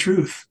discovering the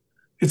truth.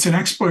 It's an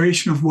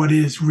exploration of what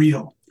is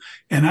real.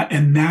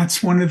 And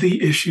that's one of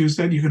the issues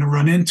that you're going to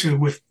run into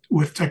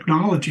with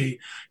technology,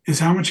 is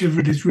how much of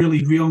it is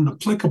really real and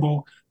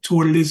applicable to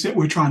what it is that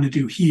we're trying to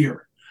do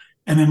here.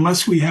 And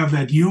unless we have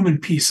that human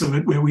piece of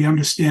it where we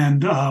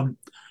understand,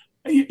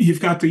 you've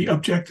got the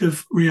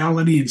objective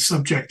reality and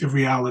subjective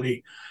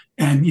reality.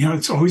 And,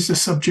 it's always the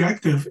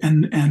subjective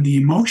and the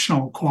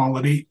emotional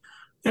quality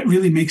that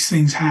really makes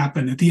things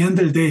happen. At the end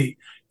of the day,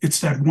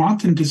 it's that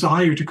wanton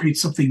desire to create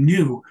something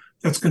new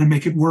that's going to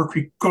make it work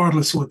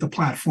regardless of what the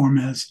platform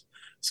is.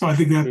 So I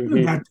think that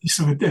that piece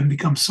of it then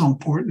becomes so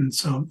important.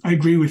 So I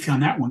agree with you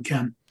on that one,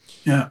 Ken.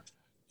 Yeah.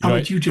 How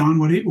about you, John?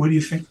 What do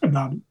you think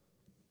about it?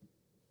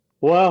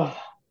 Well,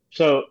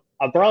 so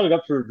I brought it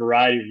up for a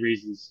variety of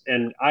reasons.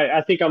 And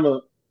I think I'm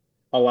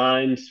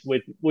aligns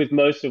with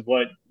most of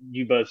what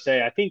you both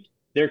say. I think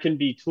there can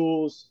be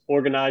tools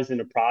organized in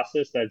a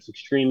process that's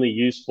extremely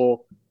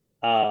useful,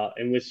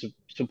 and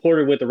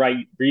supported with the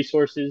right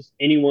resources,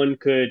 anyone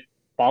could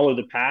follow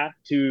the path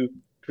to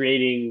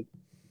creating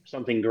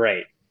something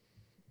great.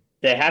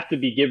 They have to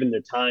be given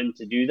the time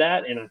to do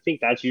that, and I think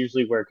that's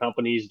usually where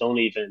companies don't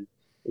even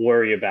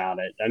worry about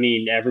it. I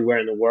mean, everywhere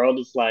in the world,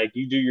 it's like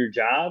you do your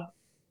job.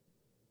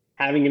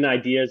 Having an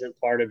idea isn't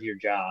part of your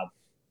job.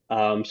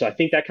 So I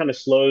think that kind of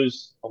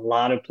slows a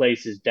lot of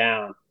places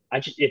down.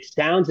 It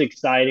sounds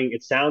exciting.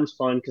 It sounds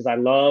fun because I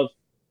love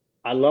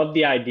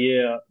the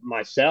idea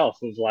myself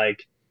of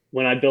like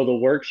when I build a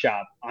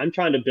workshop, I'm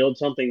trying to build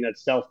something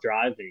that's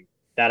self-driving,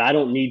 that I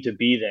don't need to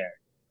be there.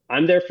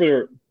 I'm there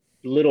for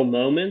little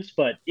moments,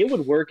 but it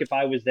would work if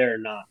I was there or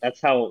not.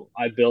 That's how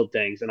I build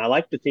things. And I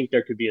like to think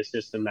there could be a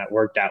system that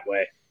worked that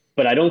way,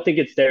 but I don't think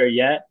it's there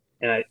yet.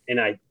 And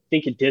I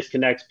think it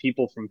disconnects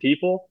people from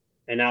people,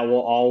 and that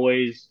will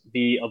always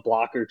be a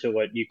blocker to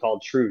what you call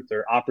truth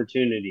or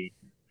opportunity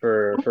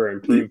for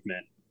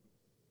improvement.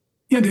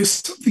 Yeah, there's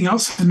something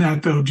else in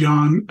that, though,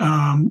 John,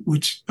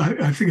 which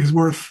I think is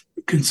worth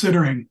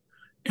considering.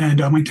 And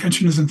my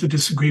intention isn't to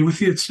disagree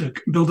with you, it's to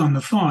build on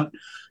the thought,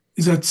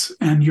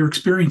 and your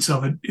experience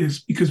of it is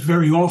because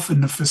very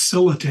often the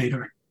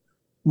facilitator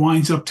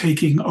winds up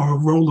taking a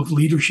role of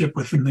leadership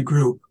within the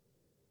group.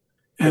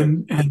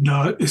 And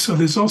so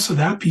there's also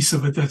that piece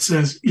of it that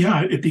says,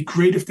 yeah, it'd be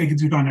great if they could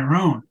do it on their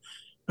own.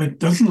 But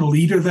doesn't the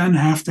leader then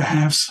have to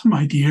have some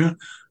idea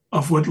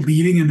of what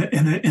leading in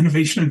the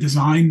innovation and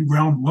design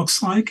realm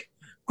looks like,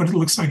 what it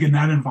looks like in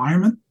that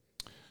environment?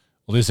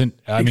 Well, so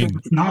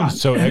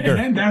Edgar,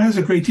 and that has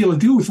a great deal to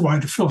do with why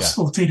the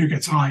facilitator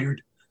gets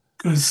hired,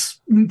 because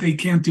they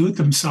can't do it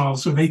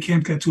themselves, or they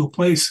can't get to a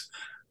place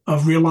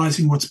of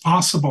realizing what's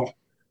possible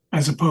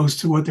as opposed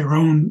to what their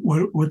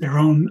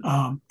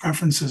own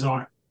preferences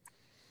are.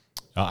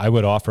 I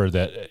would offer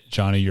that,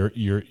 Johnny,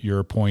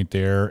 your point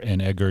there,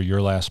 and Edgar,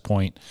 your last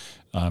point,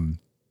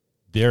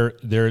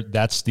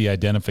 that's the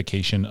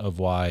identification of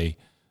why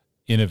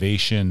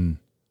innovation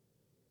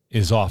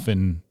is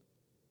often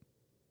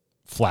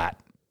flat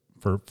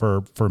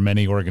for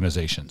many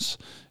organizations.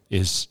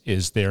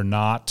 Is they're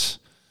not,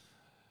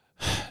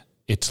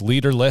 it's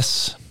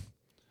leaderless,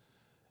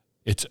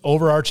 it's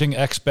overarching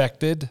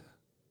expected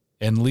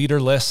and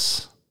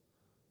leaderless,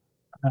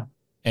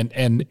 and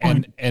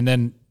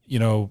then, you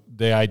know,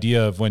 the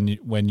idea of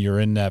when you're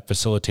in that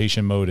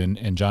facilitation mode,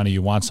 and Johnny,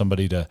 you want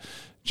somebody to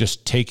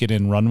just take it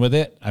and run with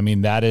it. I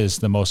mean, that is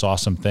the most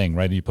awesome thing,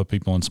 right? You put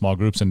people in small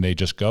groups and they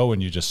just go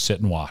and you just sit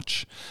and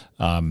watch.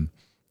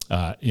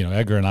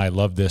 Edgar and I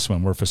love this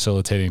when we're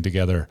facilitating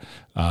together.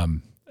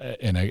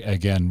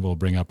 Again, we'll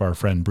bring up our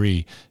friend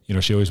Bree. You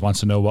know, she always wants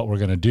to know what we're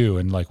going to do.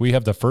 And like, we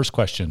have the first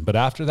question, but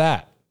after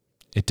that,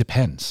 it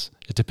depends.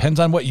 It depends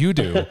on what you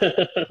do.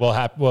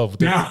 We'll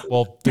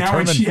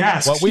determine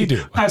what we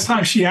do. Last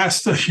time she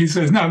asked us, she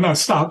says, no,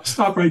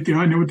 stop right there.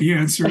 I know what the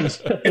answer is.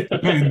 It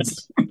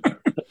depends.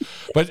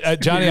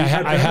 But Johnny,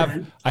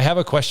 I have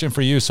a question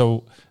for you.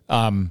 So,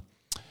 so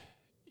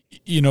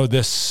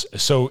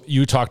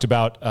you talked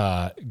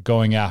about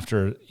going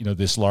after,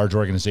 this large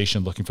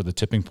organization, looking for the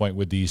tipping point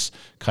with these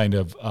kind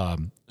of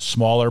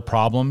smaller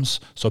problems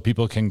so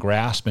people can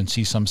grasp and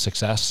see some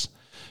success.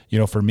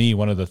 For me,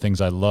 one of the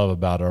things I love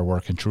about our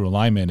work in True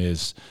Alignment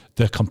is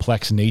the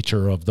complex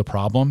nature of the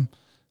problem.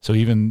 So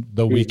even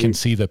though we can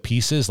see the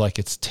pieces, like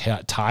it's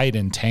tied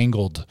and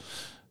tangled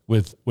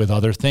with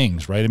other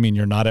things, right? I mean,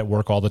 you're not at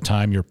work all the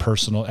time. You're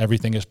personal.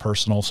 Everything is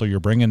personal. So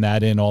you're bringing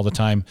that in all the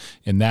time.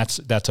 And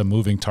that's a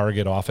moving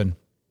target often.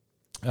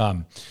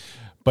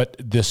 But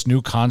this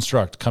new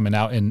construct coming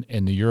out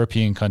in the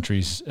European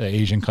countries,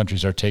 Asian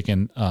countries are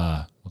taking,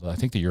 I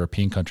think the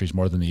European countries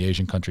more than the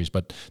Asian countries,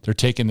 but they're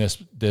taking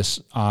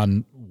this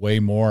on way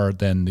more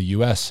than the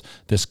U.S.,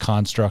 this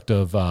construct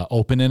of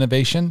open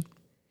innovation.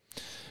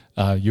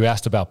 You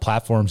asked about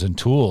platforms and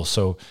tools.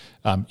 So,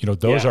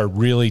 those are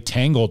really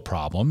tangled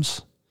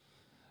problems.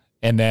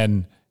 And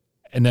then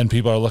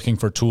people are looking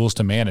for tools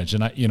to manage.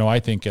 And I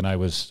think, and I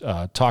was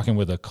talking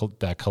with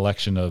that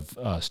collection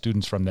of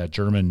students from that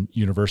German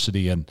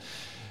university, and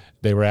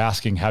they were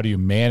asking, how do you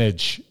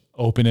manage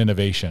open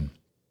innovation?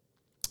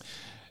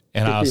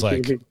 And I was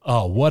like,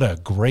 oh, what a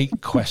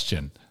great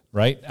question.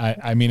 Right.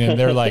 I mean, and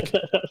they're like,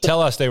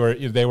 tell us, they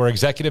were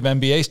executive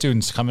MBA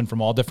students coming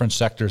from all different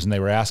sectors. And they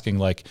were asking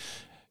like,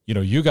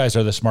 you guys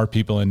are the smart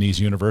people in these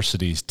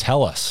universities.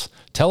 Tell us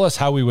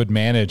how we would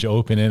manage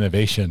open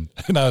innovation.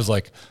 And I was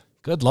like,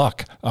 good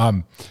luck.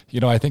 I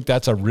think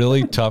that's a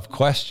really tough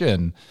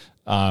question.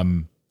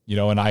 And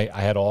I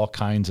had all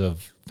kinds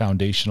of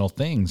foundational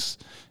things,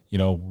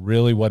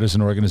 really what is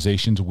an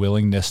organization's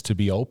willingness to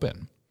be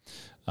open,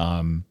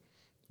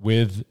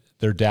 with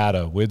their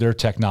data, with their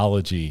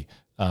technology,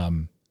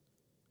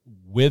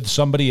 with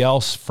somebody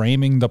else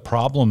framing the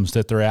problems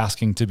that they're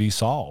asking to be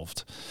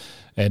solved.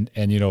 And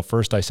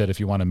first I said, if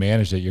you want to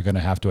manage it, you're going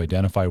to have to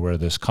identify where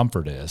this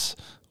comfort is,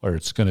 or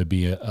it's going to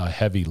be a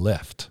heavy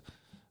lift.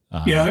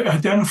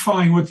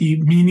 Identifying what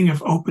the meaning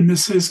of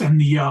openness is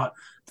and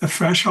the the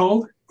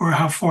threshold, or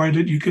how far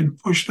that you can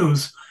push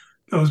those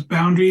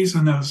boundaries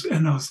and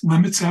those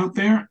limits out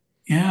there.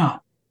 Yeah.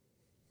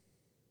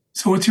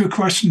 So what's your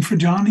question for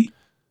Johnny?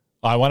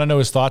 I want to know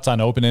his thoughts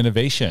on open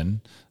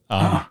innovation.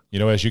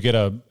 As you get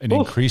an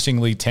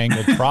increasingly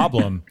tangled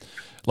problem,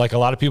 like a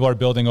lot of people are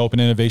building open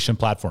innovation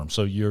platforms.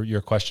 So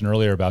your question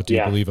earlier about do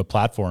you believe a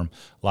platform?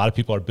 A lot of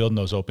people are building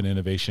those open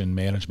innovation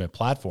management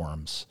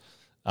platforms.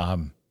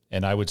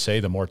 And I would say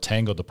the more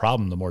tangled the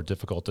problem, the more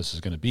difficult this is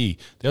going to be.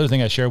 The other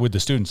thing I share with the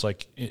students,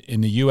 like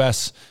in the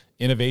U.S.,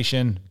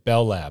 innovation,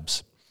 Bell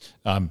Labs.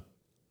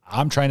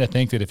 I'm trying to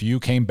think that if you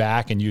came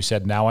back and you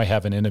said, now I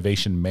have an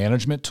innovation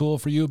management tool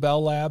for you,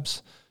 Bell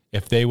Labs,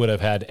 if they would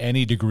have had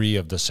any degree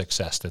of the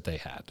success that they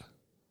had.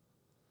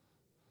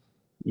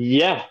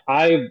 Yeah,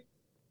 I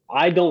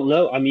don't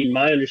know. I mean,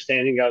 my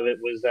understanding of it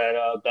was that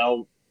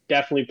Bell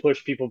definitely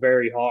pushed people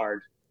very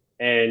hard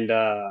and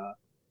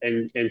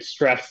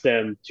stressed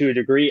them to a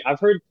degree. I've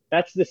heard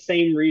that's the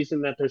same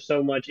reason that there's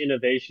so much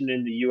innovation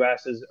in the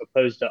U.S. as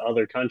opposed to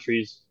other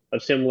countries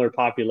of similar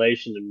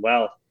population and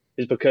wealth,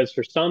 is because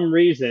for some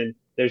reason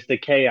there's the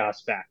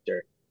chaos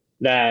factor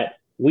that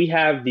we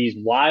have these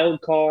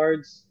wild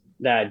cards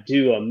that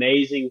do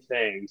amazing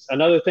things.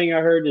 Another thing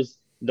I heard is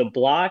the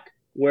block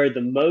where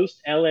the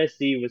most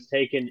LSD was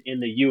taken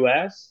in the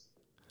US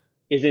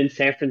is in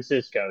San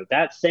Francisco.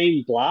 That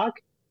same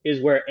block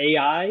is where the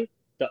AI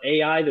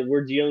that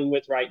we're dealing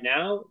with right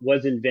now,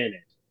 was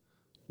invented.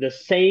 The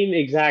same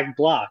exact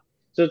block.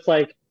 So it's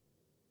like,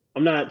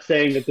 I'm not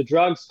saying that the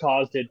drugs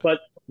caused it, but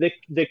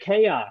the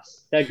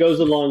chaos that goes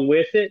along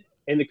with it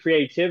and the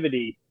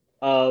creativity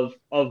of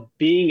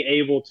being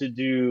able to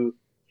do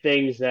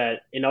things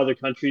that in other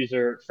countries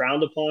are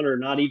frowned upon or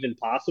not even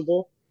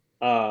possible.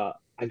 I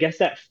guess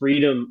that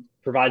freedom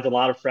provides a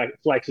lot of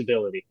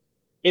flexibility.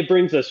 It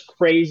brings us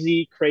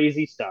crazy,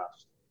 crazy stuff,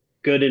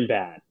 good and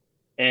bad.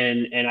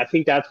 And I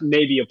think that's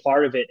maybe a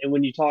part of it. And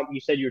when you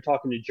said you were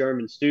talking to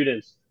German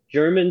students.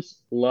 Germans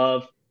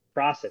love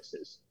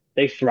processes.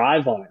 They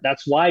thrive on it.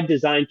 That's why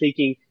design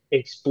thinking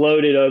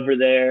exploded over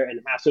there and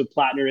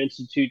Hasso-Plattner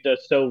Institute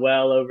does so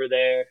well over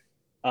there,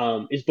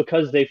 is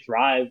because they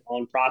thrive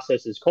on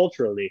processes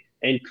culturally.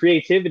 And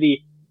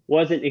creativity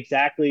wasn't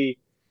exactly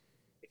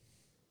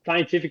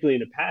scientifically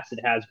in the past, it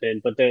has been,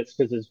 but that's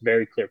because it's a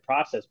very clear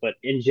process. But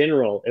in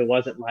general, it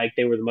wasn't like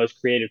they were the most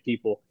creative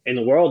people in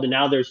the world. And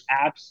now there's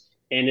apps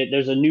and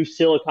there's a new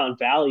Silicon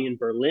Valley in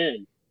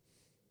Berlin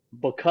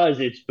because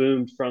it's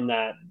boomed from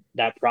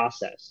that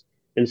process.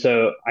 And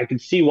so I can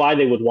see why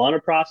they would want a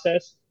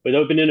process. With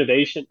open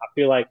innovation, I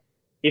feel like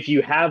if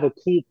you have a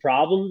cool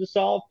problem to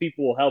solve,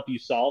 people will help you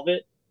solve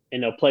it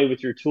and they'll play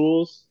with your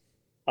tools.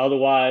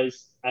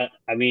 Otherwise, I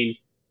mean,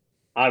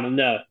 I don't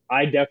know.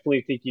 I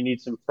definitely think you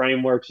need some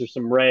frameworks or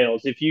some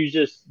rails. If you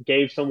just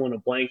gave someone a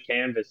blank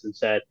canvas and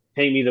said,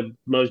 paint me the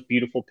most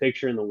beautiful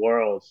picture in the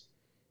world,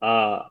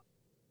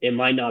 it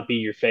might not be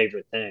your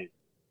favorite thing.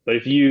 But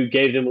if you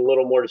gave them a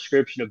little more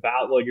description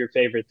about what your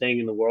favorite thing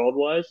in the world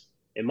was,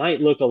 it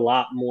might look a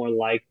lot more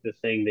like the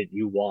thing that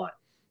you want.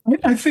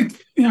 I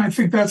think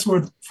that's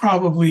what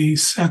probably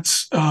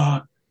sets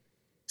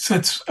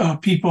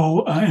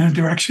people in a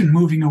direction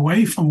moving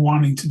away from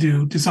wanting to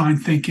do design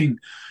thinking,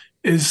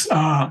 is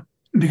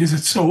because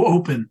it's so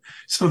open.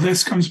 So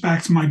this comes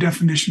back to my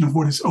definition of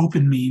what does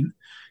open mean.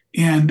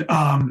 And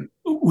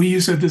we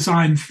use a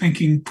design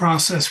thinking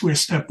process where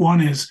step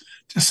one is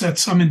to set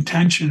some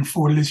intention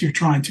for what it is you're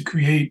trying to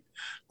create,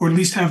 or at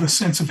least have a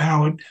sense of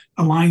how it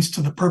aligns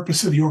to the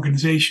purpose of the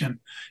organization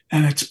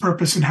and its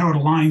purpose and how it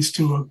aligns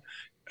to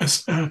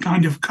a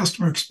kind of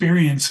customer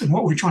experience and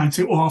what we're trying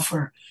to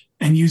offer,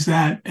 and use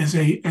that as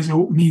a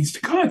means to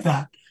guide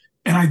that.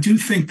 And I do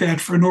think that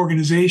for an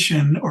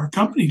organization or a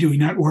company doing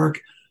that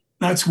work,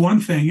 that's one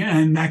thing,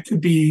 and that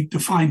could be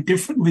defined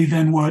differently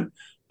than what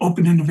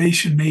open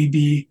innovation may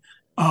be,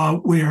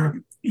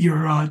 where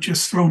you're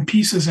just throwing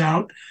pieces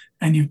out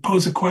and you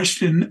pose a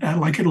question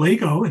like at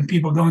Lego, and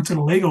people go into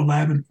the Lego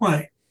lab and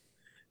play.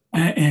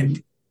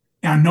 And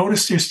I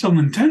notice there's still an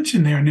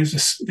intention there, and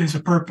there's a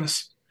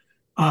purpose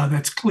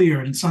that's clear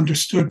and it's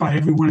understood by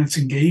everyone that's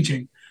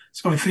engaging.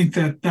 So I think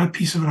that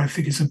piece of it, I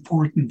think, is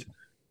important.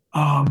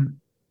 And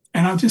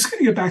I'm just going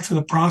to get back to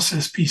the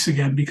process piece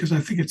again, because I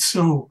think it's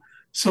so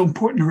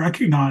important to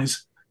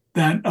recognize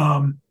that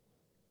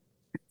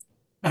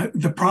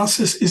the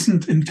process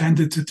isn't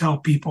intended to tell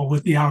people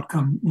what the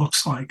outcome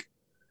looks like.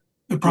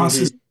 The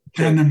process is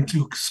intended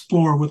to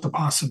explore what the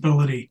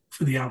possibility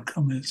for the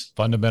outcome is.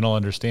 Fundamental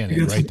understanding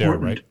right important. There,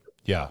 right?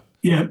 Yeah.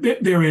 Yeah,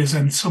 there is.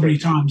 And so many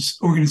times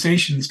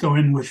organizations go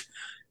in with,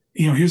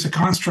 here's a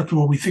construct of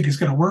what we think is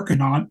going to work or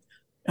not.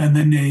 And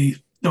then they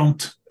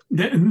don't,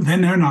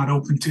 then they're not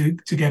open to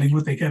getting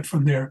what they get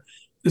from their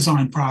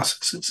design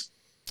processes.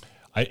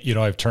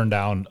 I've turned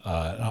down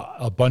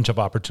a bunch of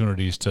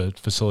opportunities to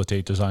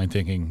facilitate design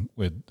thinking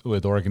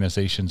with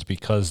organizations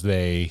because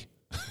they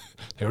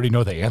already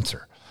know the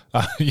answer.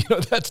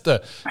 That's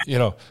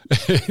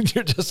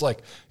you're just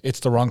like, it's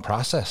the wrong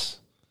process.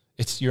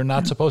 You're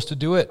not supposed to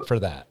do it for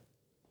that.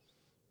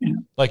 Yeah.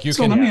 Like you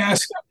can let me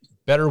ask,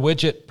 better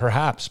widget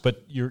perhaps,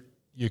 but you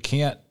you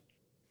can't,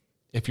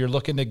 if you're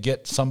looking to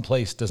get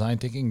someplace design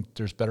thinking,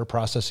 there's better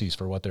processes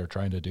for what they're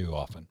trying to do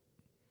often.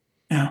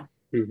 Yeah.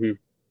 Mm-hmm.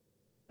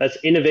 That's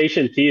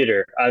innovation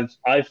theater.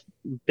 I've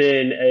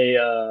been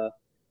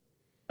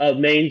a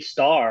main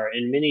star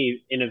in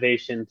many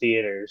innovation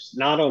theaters,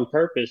 not on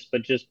purpose,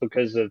 but just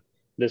because of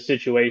the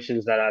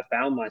situations that I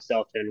found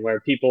myself in, where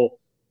people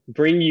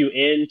bring you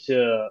in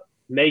to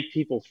make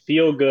people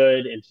feel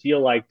good and feel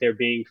like they're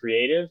being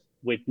creative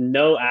with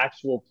no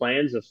actual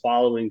plans of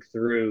following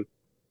through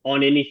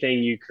on anything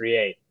you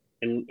create.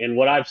 And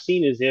what I've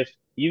seen is if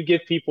you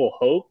give people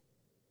hope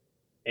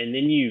and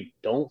then you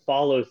don't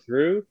follow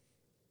through,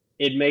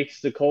 it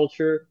makes the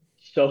culture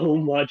so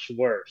much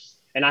worse.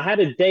 And I had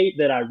a date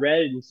that I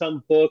read in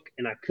some book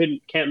and I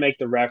can't make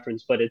the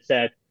reference, but it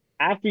said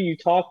after you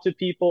talk to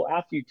people,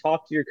 after you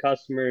talk to your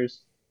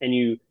customers and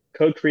you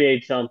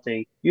co-create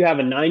something, you have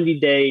a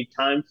 90-day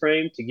time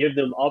frame to give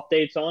them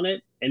updates on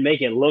it and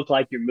make it look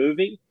like you're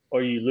moving,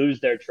 or you lose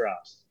their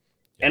trust.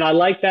 Yeah. And I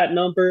like that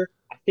number.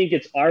 I think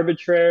it's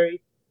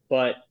arbitrary,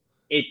 but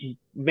it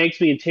makes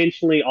me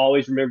intentionally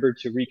always remember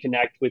to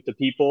reconnect with the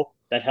people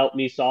that help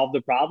me solve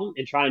the problem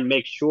and try and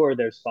make sure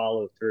there's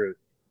follow through,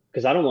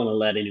 because I don't want to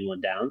let anyone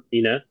down,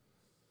 you know?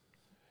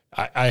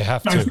 I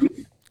have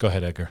to. Go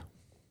ahead, Edgar.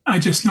 I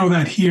just know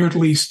that here, at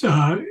least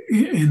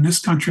in this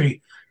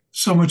country,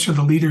 so much of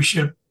the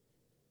leadership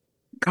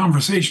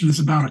conversation is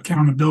about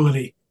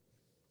accountability.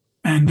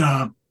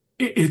 And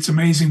it's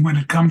amazing when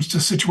it comes to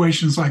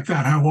situations like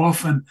that, how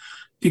often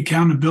the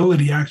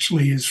accountability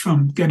actually is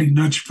from getting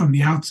nudged from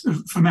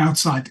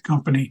outside the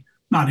company,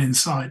 not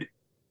inside.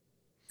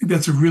 I think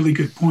that's a really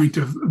good point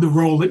of the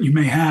role that you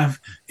may have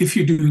if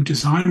you're doing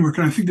design work.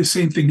 And I think the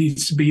same thing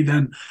needs to be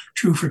then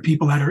true for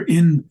people that are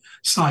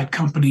inside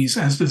companies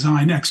as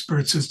design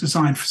experts, as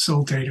design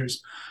facilitators,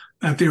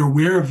 that they're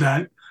aware of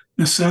that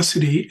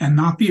necessity and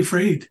not be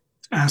afraid to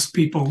ask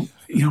people,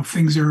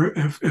 things are,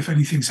 if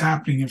anything's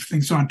happening, if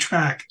things are on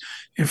track,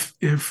 if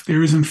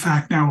there is in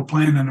fact now a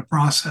plan and a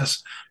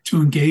process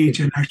to engage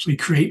and actually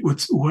create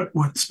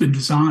what's been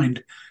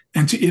designed,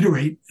 and to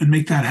iterate and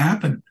make that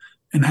happen.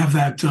 And have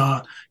that,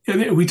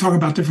 we talk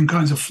about different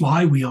kinds of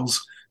flywheels.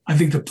 I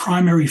think the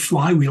primary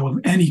flywheel of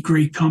any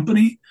great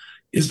company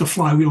is the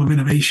flywheel of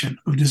innovation,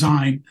 of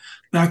design.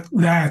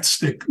 That's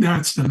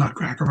the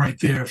nutcracker right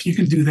there. If you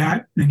can do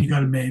that, then you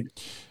got it made.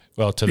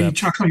 Well, Are you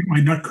chuckling at my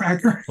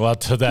nutcracker? Well,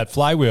 to that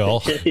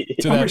flywheel,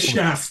 I'm a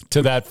chef.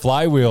 To that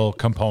flywheel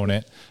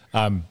component,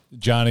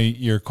 Johnny,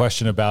 your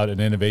question about an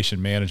innovation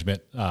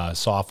management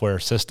software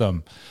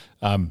system.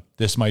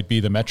 This might be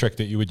the metric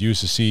that you would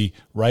use to see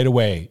right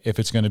away if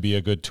it's going to be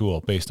a good tool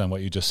based on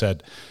what you just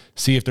said.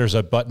 See if there's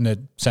a button that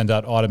sends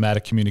out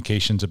automatic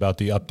communications about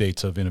the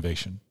updates of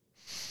innovation.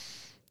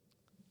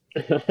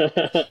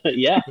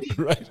 Yeah.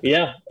 Right.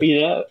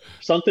 Yeah.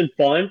 Something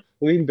fun.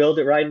 We can build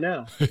it right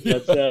now.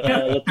 Let's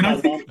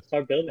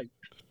start building.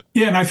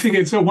 Yeah. And I think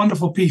it's a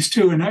wonderful piece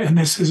too. And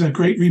this is a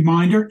great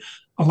reminder.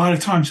 A lot of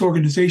times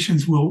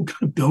organizations will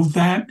kind of build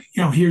that,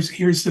 here's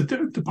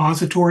the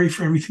depository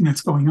for everything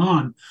that's going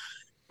on.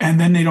 And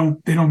then they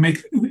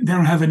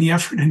don't have any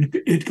effort in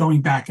it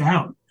going back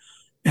out.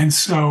 And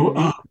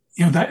so,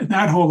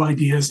 that whole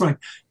idea is like,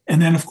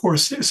 and then of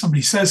course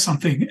somebody says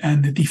something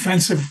and the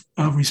defensive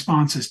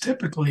response is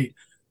typically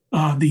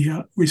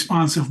the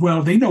response of,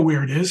 well, they know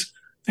where it is.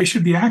 They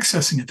should be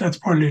accessing it. That's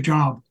part of their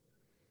job.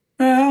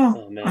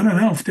 Well, I don't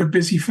know if they're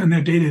busy from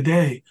their day to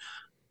day.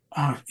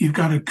 You've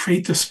got to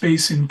create the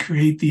space and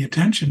create the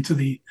attention to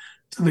the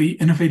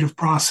innovative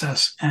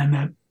process and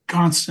that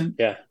constant,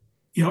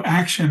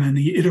 action and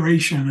the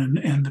iteration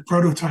and the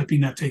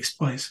prototyping that takes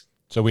place.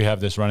 So we have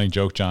this running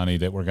joke, Johnny,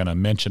 that we're going to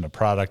mention a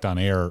product on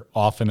air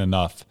often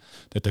enough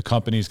that the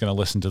company is going to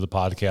listen to the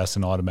podcast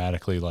and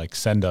automatically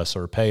send us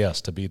or pay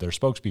us to be their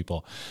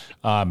spokespeople.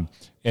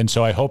 And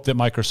so I hope that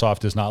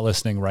Microsoft is not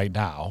listening right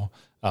now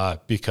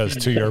because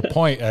to your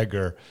point,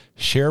 Edgar,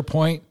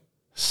 SharePoint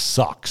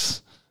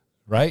sucks,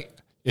 right?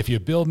 If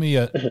you build me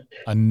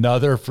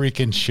another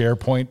freaking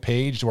SharePoint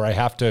page where I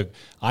have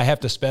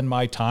to spend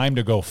my time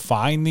to go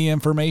find the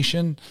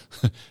information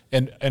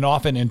and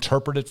often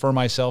interpret it for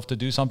myself to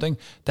do something,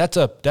 that's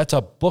a that's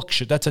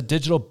a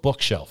digital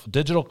bookshelf,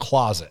 digital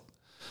closet.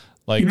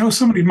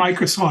 Somebody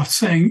Microsoft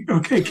saying,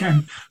 okay,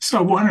 Ken,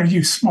 so why don't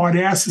you smart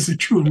asses at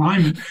True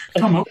Alignment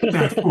come up with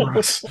that for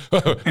us?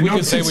 And we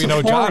can say we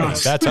know Johnny.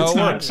 That's how it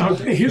works.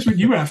 Okay, here's what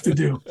you have to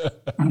do.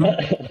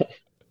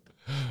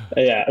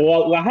 Yeah.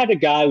 Well, I had a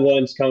guy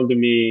once come to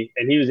me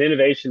and he was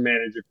innovation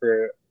manager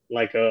for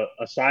a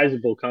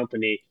sizable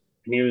company.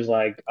 And he was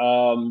like,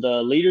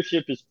 the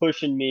leadership is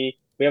pushing me.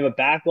 We have a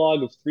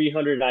backlog of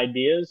 300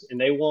 ideas and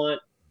they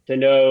want to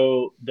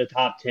know the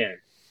top 10.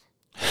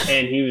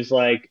 And he was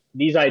like,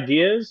 these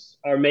ideas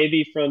are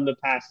maybe from the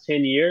past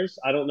 10 years.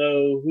 I don't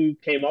know who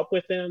came up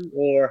with them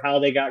or how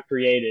they got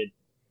created,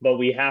 but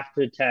we have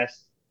to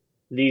test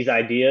these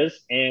ideas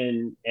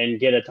and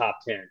get a top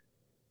 10.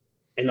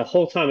 And the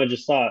whole time I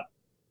just thought,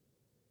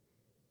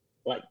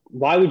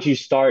 why would you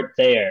start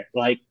there?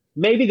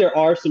 Maybe there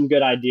are some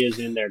good ideas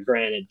in there,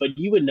 granted, but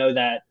you would know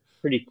that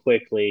pretty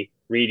quickly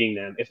reading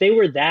them. If they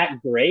were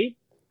that great,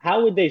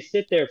 how would they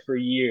sit there for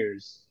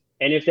years?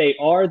 And if they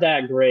are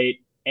that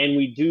great and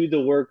we do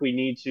the work we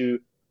need to,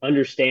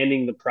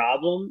 understanding the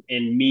problem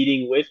and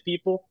meeting with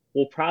people,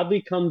 we'll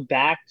probably come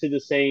back to the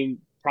same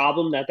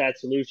problem that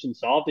solution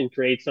solved and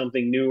create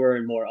something newer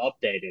and more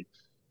updated.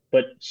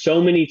 But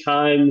so many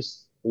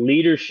times,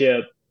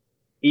 leadership,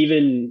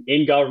 even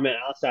in government,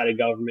 outside of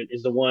government,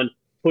 is the one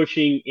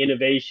pushing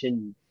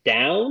innovation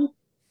down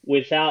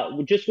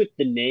without just with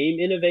the name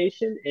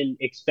innovation and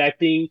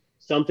expecting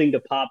something to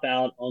pop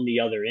out on the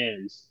other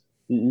ends,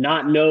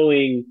 not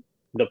knowing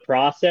the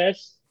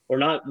process or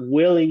not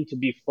willing to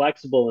be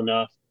flexible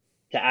enough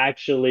to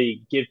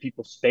actually give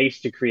people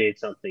space to create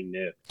something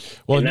new.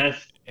 Well, and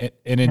that's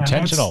and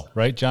intentional,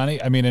 right,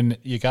 Johnny? I mean, and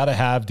you got to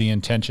have the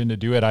intention to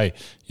do it.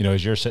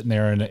 As you're sitting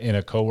there in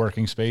a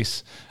co-working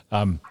space,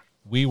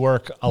 we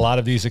work a lot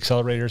of these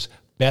accelerators,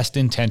 best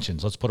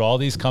intentions. Let's put all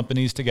these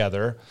companies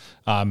together.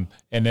 And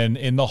then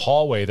in the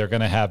hallway, they're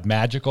going to have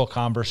magical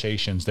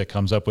conversations that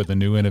comes up with a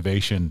new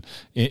innovation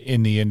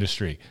in the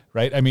industry,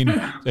 right? I mean,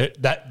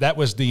 that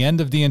was the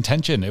end of the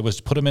intention. It was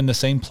to put them in the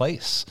same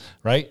place,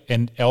 right?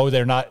 And,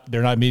 they're not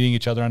meeting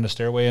each other on the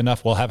stairway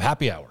enough. We'll have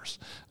happy hours.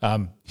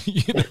 I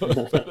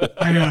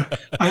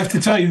have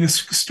to tell you this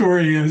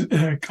story.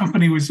 A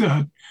company was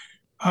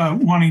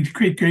wanting to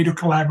create greater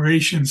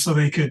collaboration so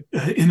they could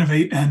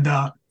innovate. And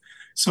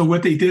so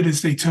what they did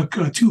is they took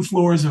 2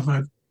 floors of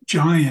a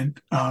giant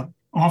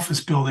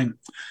office building,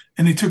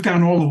 and they took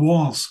down all the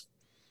walls.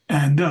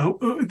 And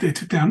they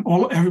took down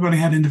everybody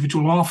had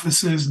individual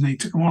offices, and they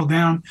took them all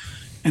down,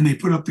 and they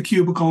put up the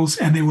cubicles,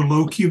 and they were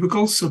low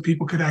cubicles, so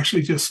people could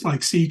actually just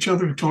like see each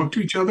other and talk to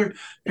each other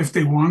if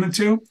they wanted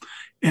to.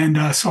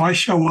 And so I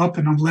show up,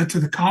 and I'm led to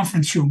the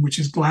conference room, which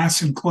is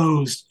glass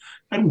enclosed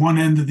at one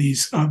end of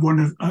these one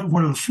of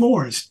the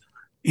floors,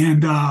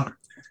 and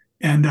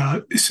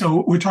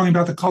so we're talking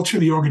about the culture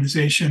of the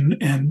organization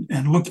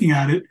and looking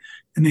at it.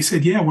 And they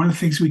said, yeah, one of the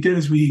things we did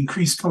is we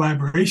increased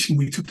collaboration.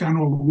 We took down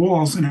all the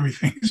walls and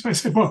everything. So I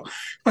said, well,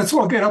 let's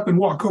all get up and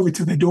walk over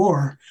to the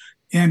door.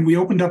 And we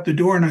opened up the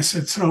door, and I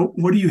said, so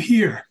what do you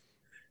hear?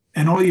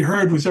 And all you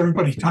heard was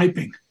everybody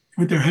typing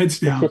with their heads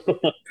down.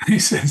 He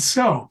said,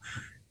 so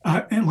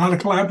a lot of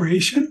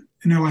collaboration.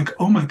 And they're like,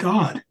 oh my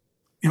God,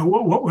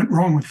 what went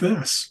wrong with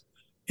this?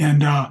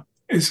 And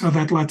so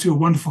that led to a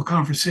wonderful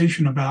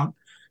conversation about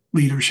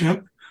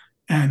leadership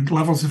and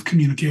levels of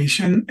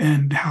communication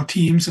and how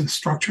teams and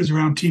structures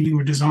around teaming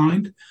were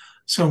designed.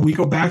 So we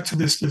go back to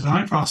this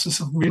design process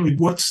of really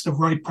what's the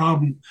right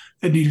problem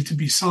that needed to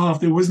be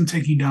solved. It wasn't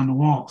taking down the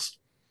walls.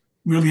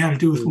 It really had to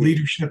do with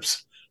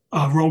leadership's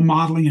role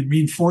modeling and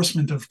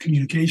reinforcement of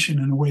communication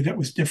in a way that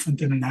was different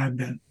than it had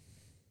been,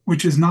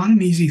 which is not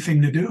an easy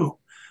thing to do.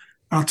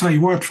 I'll tell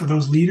you what, for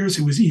those leaders,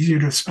 it was easier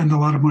to spend a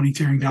lot of money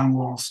tearing down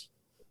walls.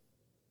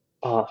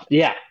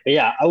 Yeah.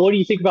 What do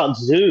you think about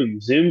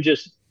Zoom? Zoom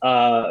just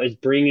is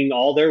bringing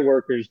all their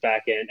workers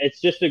back in.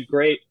 It's just a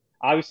great,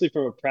 obviously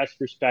from a press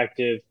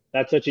perspective,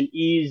 that's such an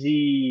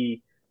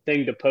easy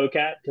thing to poke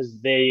at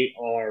because they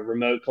are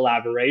remote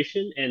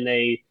collaboration and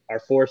they are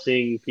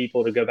forcing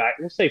people to go back.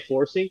 We'll say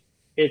forcing.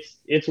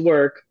 It's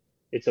work.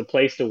 It's a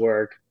place to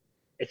work.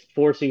 It's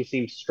forcing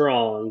seems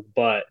strong,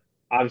 but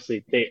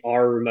obviously they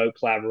are a remote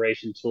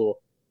collaboration tool.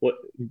 What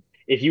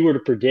if you were to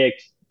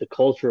predict the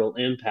cultural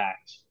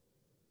impact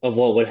of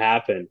what would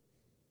happen?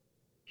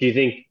 Do you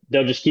think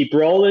they'll just keep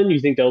rolling? Do you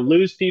think they'll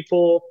lose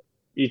people?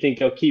 Do you think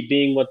they'll keep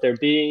being what they're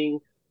being?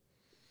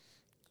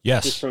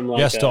 Yes.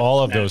 Yes to all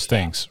of those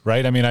things,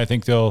 right? I mean, I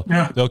think they'll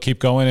keep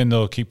going and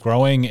they'll keep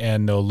growing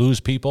and they'll lose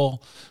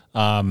people.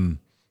 Right.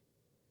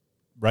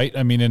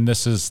 I mean, and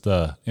this is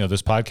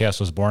this podcast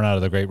was born out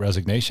of the Great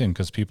Resignation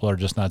because people are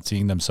just not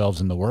seeing themselves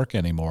in the work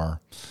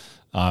anymore.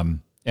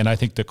 And I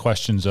think the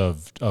questions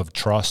of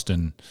trust,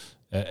 and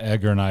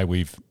Edgar and I,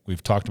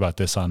 we've talked about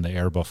this on the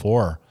air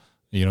before.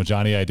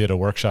 Johnny, I did a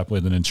workshop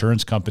with an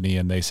insurance company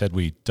and they said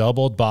we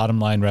doubled bottom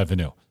line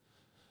revenue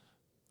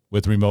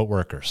with remote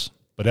workers,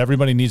 but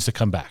everybody needs to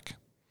come back.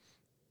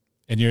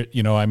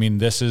 And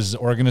this is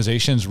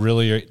organizations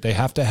really, they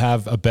have to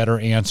have a better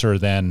answer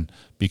than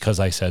because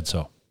I said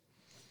so.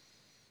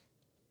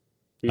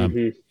 My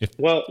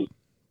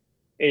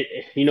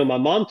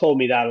mom told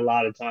me that a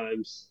lot of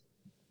times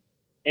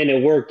and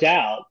it worked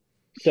out.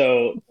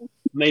 So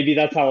maybe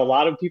that's how a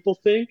lot of people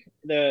think,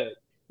 the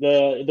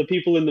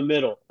people in the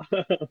middle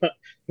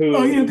who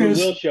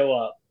will show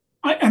up.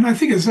 I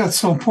think that's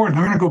so important.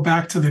 I'm going to go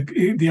back to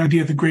the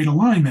idea of the great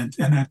alignment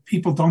and that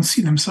people don't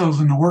see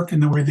themselves in the work in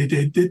the way they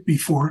did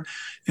before.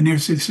 And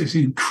there's this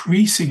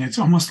increasing, it's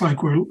almost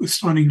like we're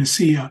starting to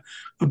see a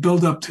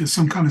build-up to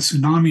some kind of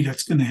tsunami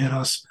that's going to hit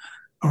us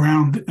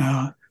around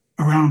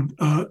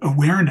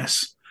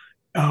awareness,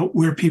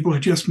 where people are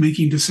just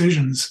making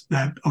decisions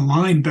that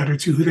align better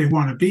to who they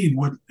want to be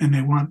and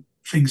they want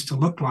things to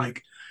look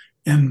like.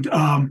 And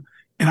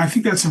I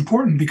think that's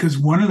important because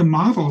one of the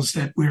models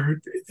that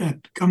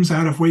comes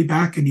out of way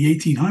back in the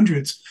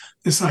 1800s,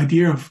 this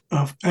idea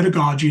of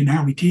pedagogy and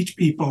how we teach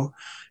people,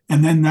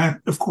 and then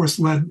that of course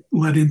led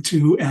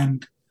into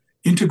and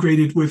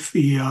integrated with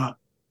the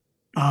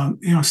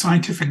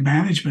scientific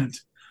management,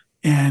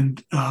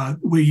 and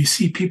where you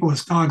see people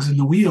as cogs in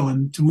the wheel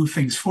and to move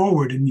things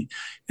forward, and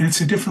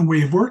it's a different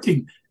way of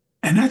working.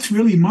 And that's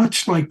really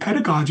much like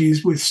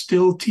pedagogies. We're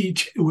still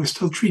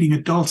treating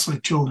adults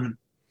like children.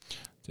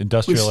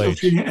 Industrial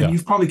age. And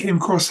you've probably came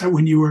across that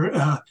when you were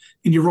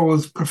in your role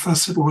as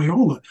Professor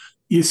Loyola.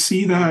 You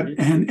see that,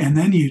 and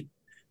then you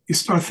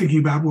start thinking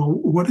about, well,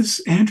 what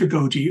does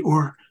andragogy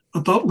or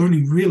adult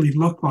learning really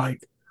look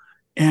like?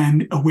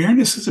 And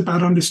awareness is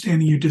about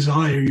understanding your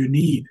desire, your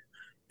need.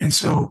 And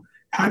so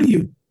how do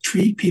you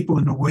treat people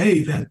in a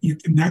way that you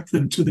connect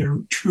them to their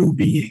true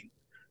being?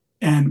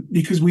 And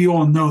because we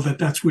all know that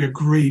that's where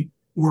great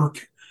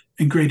work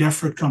and great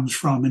effort comes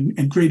from,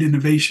 and great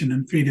innovation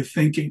and creative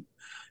thinking.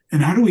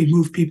 And how do we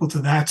move people to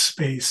that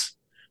space?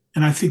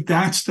 And I think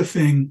that's the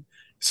thing.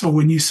 So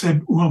when you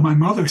said, well, my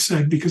mother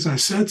said, because I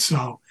said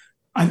so,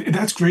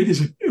 that's great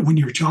when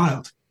you're a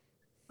child.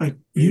 Like,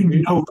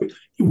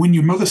 when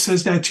your mother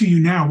says that to you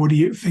now, what do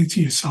you think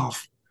to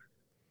yourself?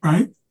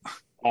 Right?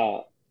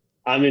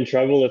 I'm in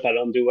trouble if I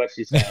don't do what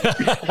she says.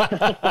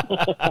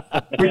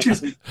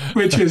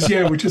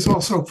 which is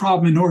also a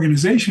problem in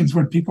organizations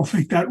when people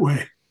think that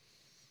way.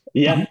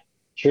 Yeah,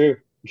 true.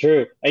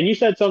 And you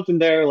said something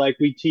there, like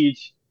we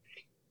teach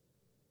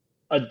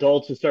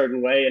adults a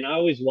certain way, and I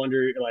always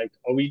wonder, like,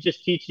 are we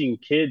just teaching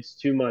kids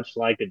too much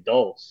like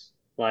adults,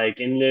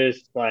 like in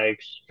this like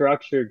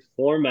structured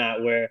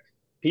format where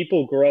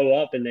people grow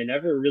up and they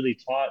never really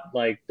taught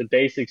like the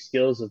basic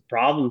skills of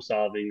problem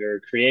solving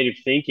or creative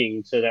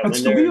thinking, so that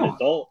when they're an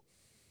adult,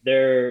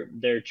 they're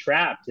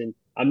trapped. And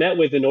I met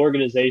with an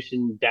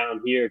organization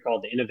down here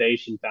called the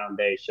Innovation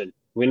Foundation.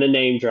 I'm going to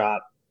name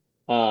drop.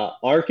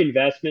 ARC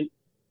Investment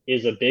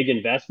is a big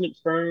investment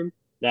firm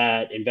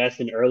that invests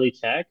in early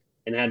tech,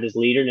 and had this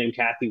leader named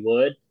Kathy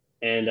Wood.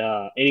 And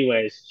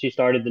anyways, she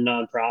started the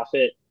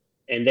nonprofit,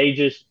 and they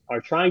just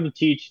are trying to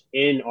teach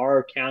in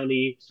our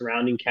county,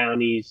 surrounding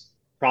counties,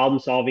 problem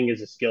solving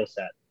is a skill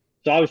set.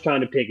 So I was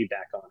trying to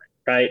piggyback on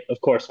it, right?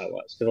 Of course I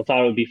was, because I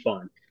thought it would be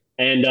fun.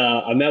 And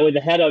I met with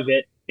the head of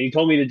it, and he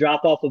told me to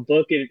drop off a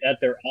book at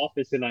their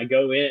office, and I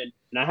go in,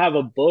 and I have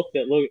a book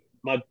that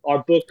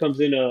our book comes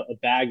in a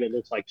bag that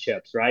looks like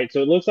chips, right?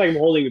 So it looks like I'm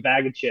holding a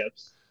bag of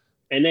chips,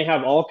 and they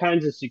have all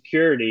kinds of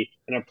security,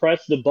 and I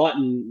press the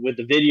button with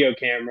the video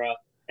camera,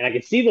 and I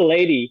can see the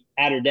lady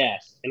at her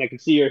desk, and I can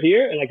see her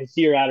here, and I can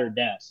see her at her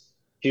desk.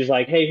 She's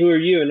like, "Hey, who are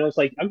you?" And I was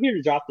like, "I'm here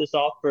to drop this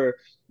off for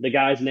the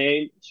guy's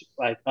name." She's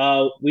like,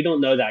 "Oh, we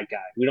don't know that guy.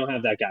 We don't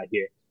have that guy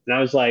here." And I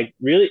was like,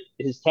 "Really?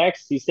 His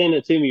text? He sent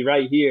it to me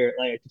right here.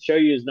 Like, I can show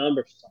you his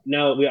number." She's like,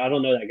 "No, I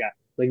don't know that guy."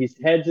 Like, he's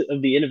head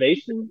of the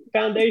Innovation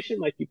Foundation.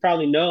 Like, you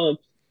probably know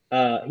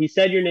him. He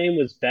said your name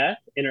was Beth,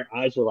 and her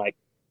eyes were like,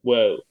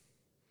 "Whoa."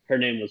 Her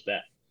name was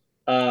Beth.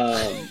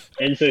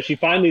 And so she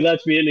finally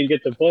lets me in and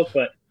get the book,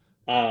 but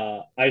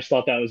I just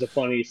thought that was a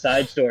funny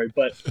side story.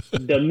 But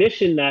the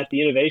mission that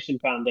the Innovation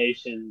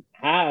Foundation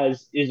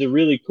has is a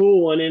really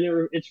cool one,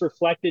 and it's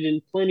reflected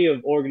in plenty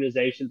of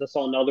organizations. I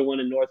saw another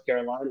one in North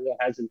Carolina that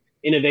has an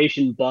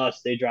innovation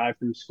bus. They drive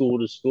from school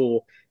to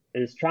school,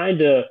 and it's trying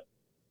to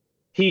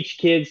teach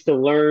kids to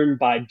learn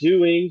by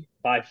doing,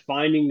 by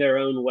finding their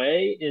own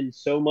way. And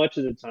so much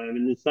of the time,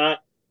 and it's not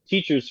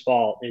teachers'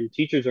 fault, and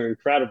teachers are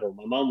incredible.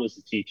 My mom was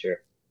a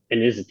teacher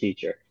and is a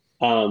teacher.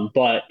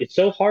 But it's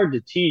so hard to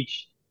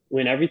teach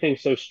when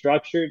everything's so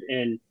structured,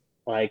 and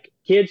like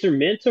kids are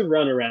meant to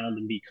run around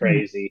and be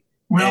crazy.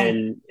 Well,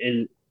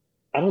 and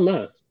I don't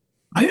know.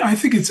 I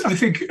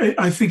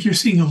think you're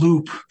seeing a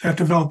loop that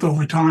developed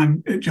over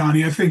time,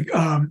 Johnny. I think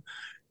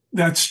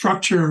that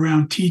structure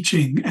around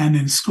teaching and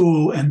in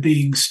school and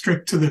being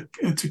strict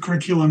to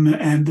curriculum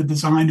and the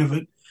design of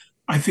it,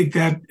 I think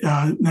that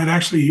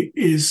actually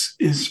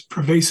is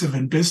pervasive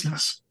in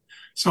business.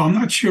 So I'm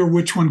not sure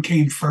which one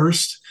came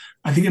first.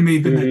 I think it may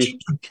have been that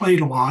children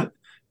played a lot,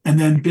 and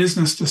then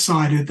business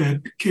decided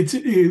that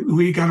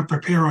we got to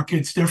prepare our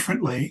kids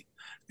differently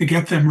to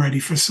get them ready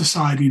for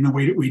society in the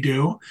way that we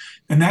do,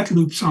 and that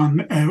loops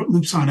on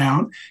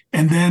out,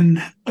 and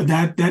then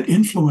that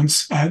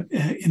influence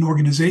in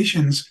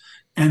organizations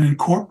and in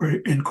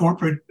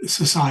corporate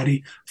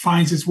society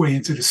finds its way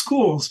into the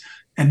schools.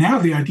 And now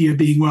the idea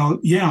being, well,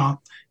 yeah,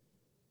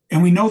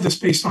 and we know this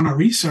based on our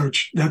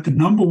research, that the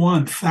number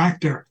one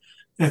factor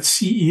that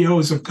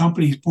CEOs of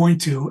companies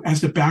point to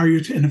as the barrier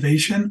to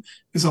innovation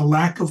is a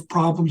lack of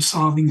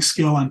problem-solving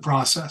skill and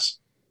process.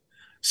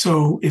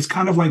 So it's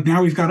kind of like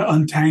now we've got to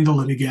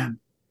untangle it again.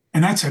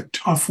 And that's a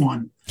tough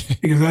one,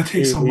 because that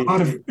takes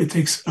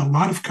a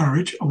lot of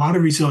courage, a lot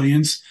of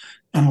resilience,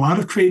 and a lot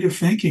of creative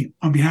thinking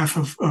on behalf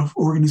of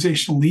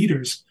organizational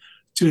leaders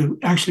to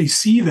actually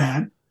see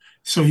that.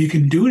 So you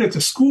can do it at the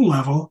school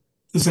level.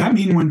 Does that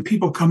mean when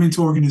people come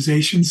into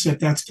organizations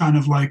that's kind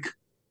of like,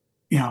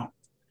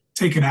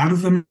 taken out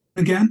of them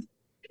again?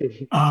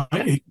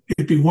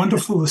 It'd be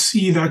wonderful to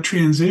see that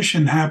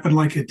transition happen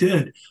like it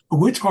did. But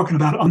we're talking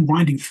about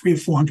unwinding 300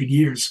 or 400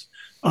 years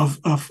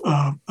of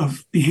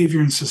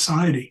behavior in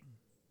society.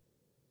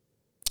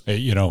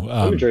 Hey,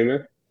 I'm a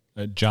dreamer.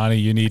 Johnny,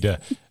 you need to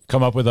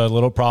come up with a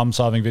little problem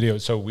solving video.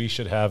 So we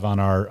should have on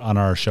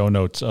our show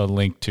notes a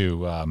link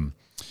to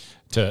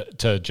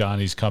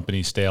Johnny's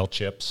company, Stale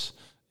Chips,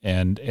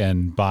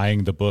 and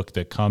buying the book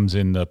that comes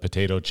in the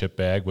potato chip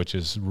bag, which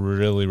is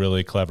really,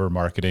 really clever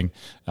marketing.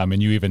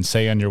 And you even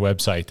say on your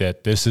website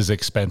that this is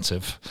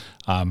expensive.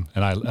 And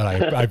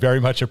I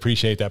very much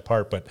appreciate that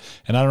part.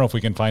 And I don't know if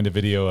we can find a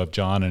video of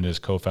John and his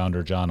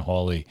co-founder, John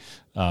Hawley,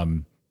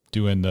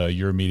 doing the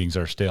 "Your meetings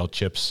are stale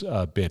chips"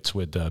 bits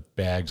with the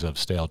bags of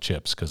stale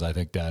chips, because I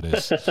think that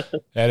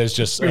is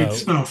just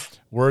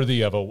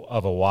worthy of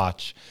a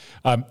watch.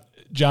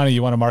 Johnny,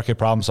 you want to market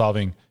problem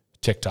solving?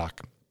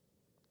 TikTok.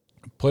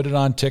 Put it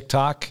on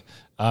TikTok.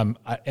 And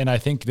I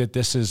think that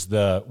this is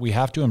we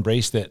have to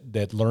embrace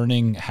that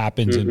learning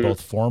happens in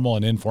both formal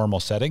and informal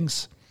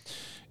settings,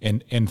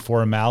 and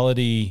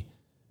formality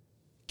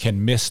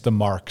can miss the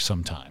mark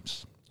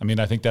sometimes. I mean,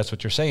 I think that's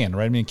what you're saying,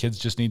 right? I mean, kids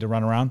just need to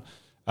run around.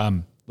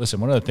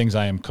 Listen, one of the things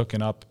I am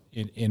cooking up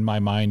in my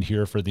mind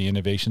here for the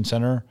Innovation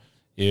Center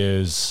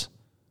is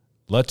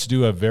let's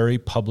do a very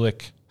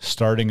public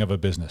starting of a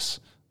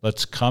business.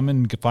 Let's come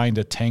and find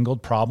a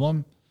tangled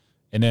problem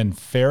and then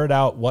ferret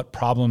out what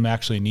problem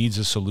actually needs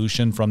a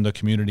solution from the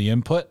community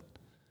input.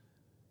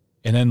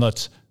 And then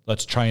let's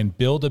try and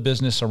build a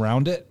business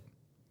around it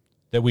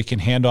that we can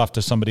hand off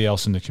to somebody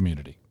else in the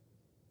community.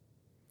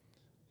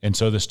 And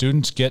so the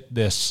students get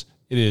this.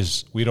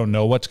 We don't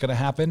know what's going to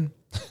happen.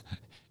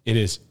 It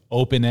is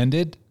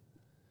open-ended.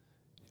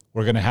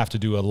 We're going to have to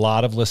do a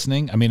lot of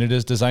listening. I mean, it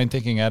is design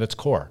thinking at its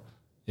core.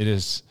 You're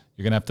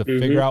going to have to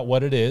figure out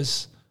what it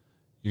is.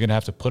 You're going to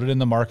have to put it in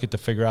the market to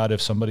figure out if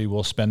somebody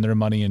will spend their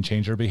money and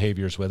change their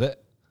behaviors with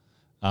it.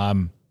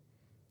 And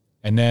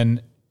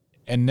then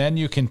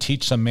you can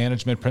teach some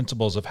management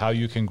principles of how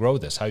you can grow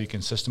this, how you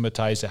can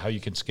systematize it, how you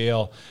can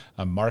scale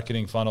a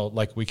marketing funnel.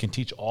 Like, we can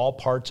teach all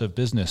parts of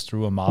business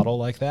through a model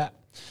like that.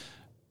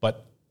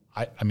 But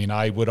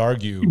I would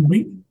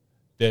argue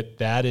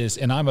that is,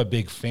 and I'm a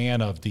big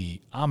fan of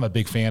the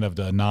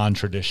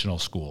non-traditional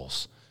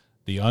schools.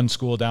 The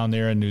Unschool down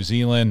there in New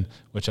Zealand,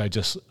 which I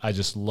just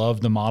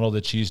love the model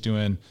that she's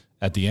doing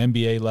at the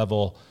MBA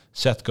level.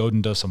 Seth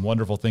Godin does some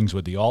wonderful things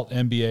with the Alt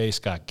MBA.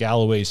 Scott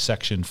Galloway's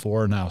Section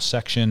 4 now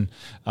section.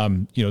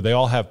 They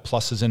all have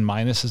pluses and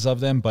minuses of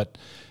them, but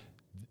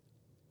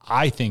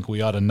I think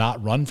we ought to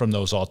not run from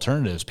those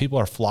alternatives. People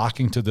are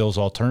flocking to those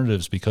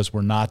alternatives because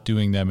we're not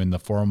doing them in the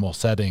formal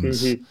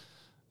settings.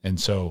 And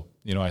so,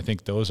 I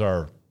think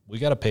we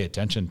got to pay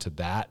attention to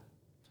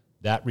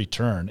that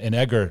return. And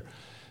Edgar,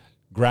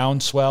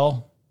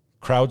 groundswell,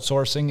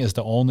 crowdsourcing is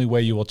the only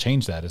way you will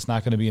change that. It's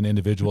not going to be an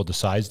individual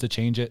decides to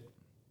change it.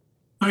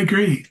 I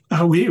agree.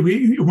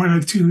 We one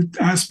of the two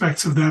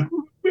aspects of that,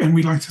 and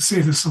we like to say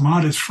this a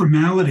lot, is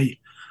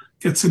formality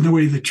gets in the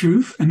way of the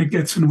truth, and it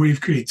gets in the way of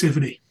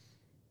creativity.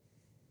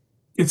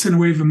 It's in the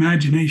way of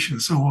imagination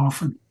so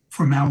often.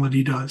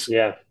 Formality does.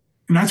 Yeah.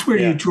 And that's where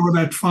you draw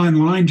that fine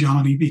line,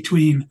 Johnny,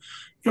 between,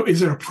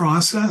 is it a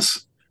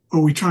process, or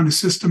are we trying to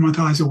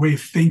systematize a way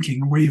of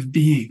thinking, a way of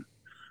being?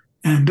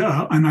 And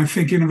I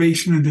think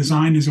innovation and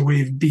design is a way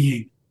of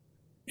being.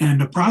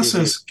 And the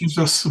process gives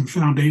us some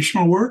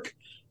foundational work.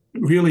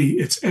 Really,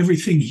 it's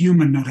everything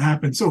human that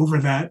happens over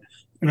that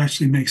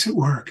actually makes it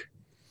work.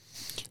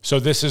 So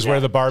this is where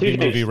the Barbie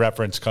movie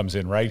reference comes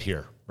in right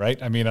here, right?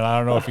 I mean, and I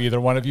don't know if either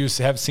one of you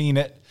have seen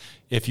it.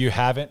 If you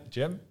haven't,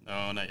 Jim?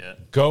 No, not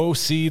yet. Go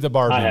see the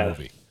Barbie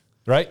movie,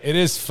 right? It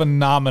is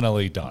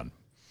phenomenally done.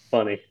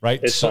 Funny. Right?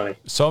 It's funny.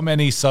 So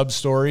many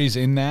sub-stories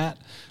in that.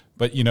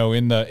 But,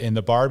 in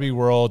the Barbie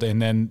world,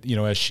 and then,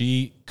 as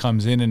she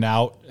comes in and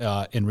out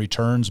and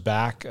returns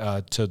back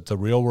to the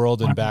real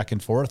world and back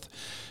and forth,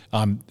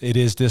 it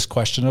is this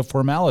question of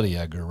formality,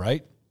 Edgar,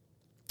 right?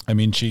 I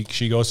mean,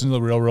 she goes into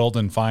the real world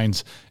and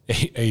finds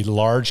a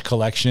large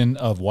collection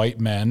of white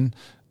men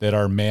that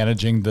are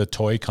managing the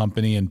toy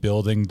company and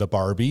building the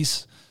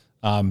Barbies.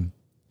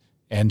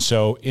 And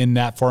so in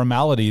that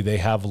formality, they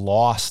have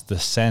lost the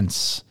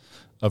sense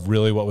of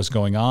really what was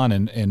going on.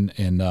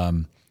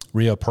 And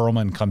Rhea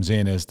Perlman comes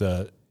in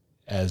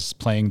as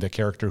playing the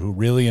character who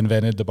really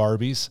invented the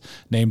Barbies,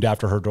 named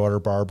after her daughter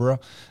Barbara,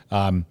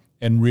 and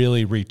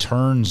really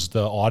returns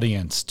the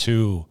audience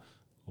to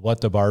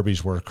what the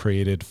Barbies were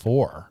created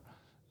for.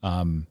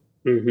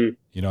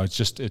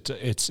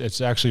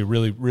 It's actually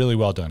really, really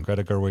well done.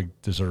 Greta Gerwig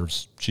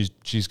deserves.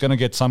 She's going to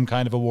get some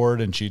kind of award,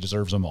 and she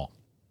deserves them all.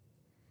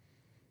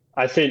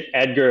 I sent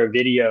Edgar a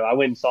video. I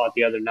went and saw it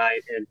the other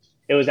night, and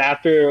it was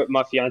after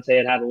my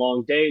fiance had a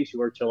long day, and she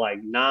worked till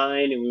like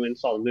 9, and we went and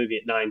saw the movie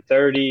at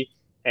 9:30.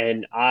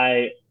 And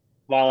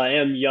while I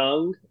am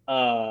young,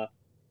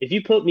 if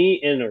you put me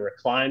in a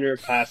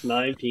recliner past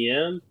 9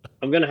 p.m.,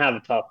 I'm going to have a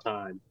tough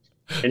time.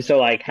 And so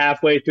like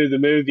halfway through the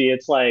movie,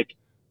 it's like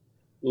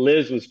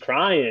Liz was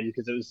crying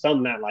because it was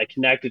something that like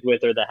connected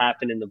with her that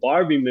happened in the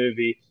Barbie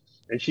movie.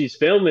 And she's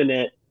filming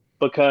it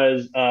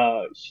because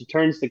she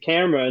turns the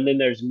camera, and then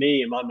there's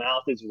me, and my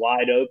mouth is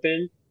wide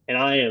open, and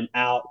I am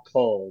out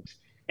cold.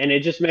 And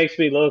it just makes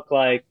me look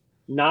like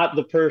not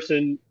the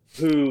person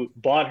who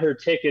bought her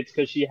tickets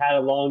because she had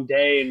a long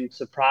day and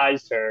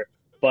surprised her,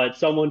 but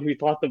someone who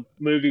thought the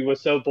movie was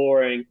so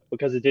boring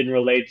because it didn't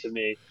relate to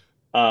me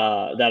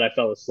that I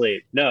fell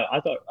asleep. No,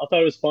 I thought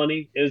it was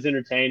funny. It was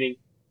entertaining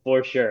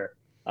for sure.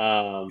 You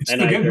And still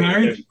getting there's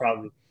married?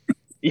 probably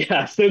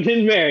yeah, still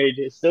getting married.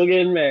 Still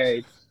getting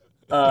married.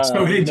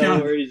 So hey, No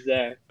John. worries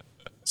there.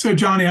 So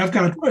Johnny, I've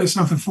got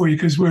something for you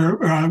because we're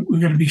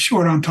going to be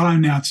short on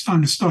time now. It's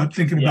time to start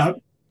thinking Yeah.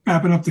 about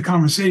wrapping up the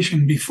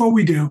conversation. Before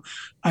we do,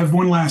 I have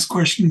one last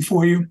question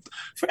for you.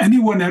 For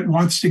anyone that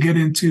wants to get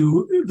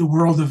into the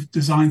world of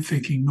design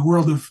thinking, the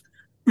world of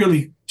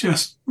really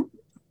just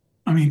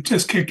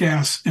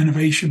kick-ass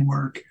innovation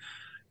work,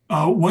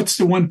 what's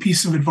the one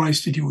piece of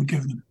advice that you would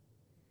give them?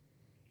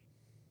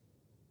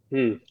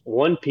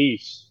 One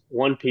piece.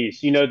 One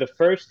piece. You know, the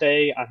first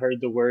day I heard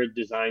the word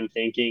design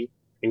thinking,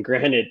 and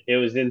granted, it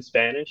was in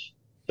Spanish,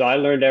 so I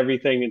learned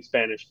everything in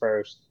Spanish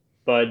first.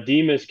 But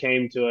Demas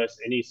came to us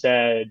and he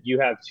said, "You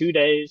have 2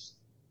 days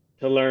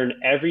to learn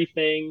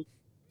everything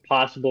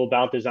possible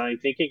about design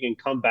thinking and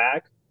come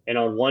back and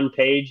on one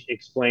page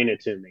explain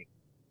it to me."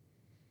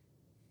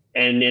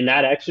 And in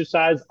that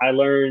exercise, I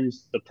learned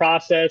the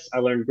process, I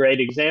learned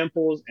great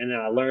examples, and then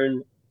I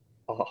learned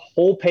a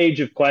whole page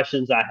of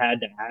questions I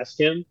had to ask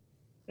him.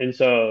 And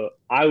so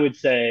I would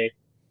say,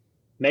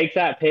 make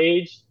that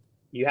page.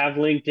 You have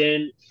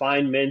LinkedIn,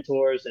 find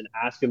mentors and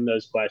ask them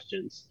those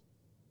questions.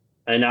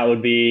 And that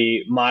would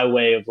be my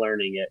way of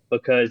learning it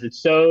because it's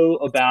so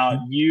about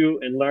you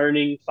and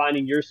learning,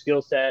 finding your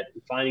skill set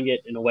and finding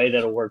it in a way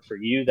that'll work for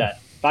you. That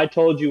if I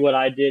told you what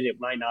I did, it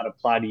might not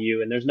apply to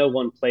you. And there's no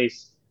one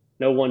place,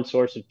 no one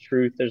source of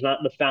truth. There's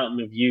not the fountain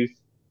of youth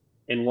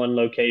in one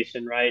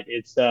location, right?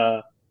 It's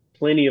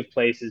plenty of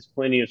places,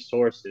 plenty of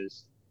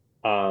sources.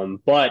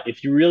 But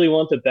if you really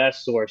want the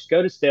best source,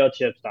 go to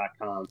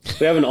stalechips.com.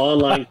 We have an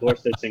online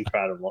course that's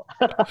incredible.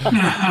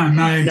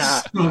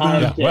 Nice.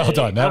 Yeah, well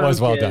done. That was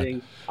well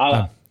done.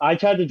 I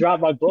tried to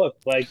drop my book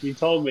like you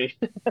told me.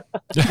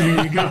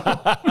 There you go.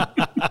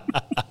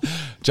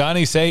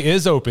 Johnny Saye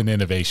is open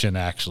innovation,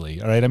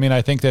 actually. All right. I mean,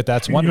 I think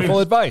that's wonderful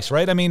advice,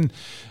 right? I mean,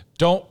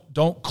 don't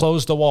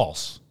close the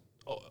walls.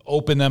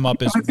 Open them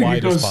up as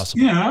wide as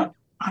possible. Yeah.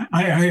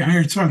 I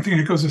heard something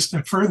that goes a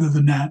step further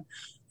than that.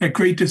 That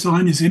great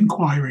design is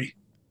inquiry.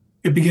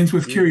 It begins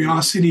with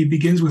curiosity, it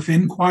begins with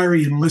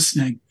inquiry and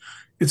listening.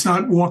 It's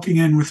not walking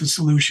in with a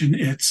solution,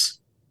 it's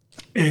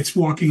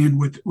walking in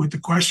with the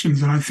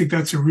questions. And I think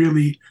that's a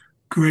really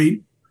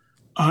great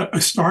a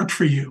start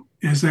for you,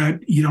 is that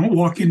you don't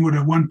walk in with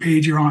a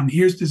one-pager on,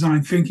 here's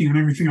design thinking and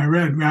everything I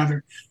read.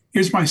 Rather,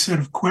 here's my set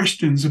of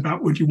questions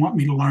about what you want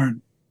me to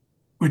learn,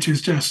 which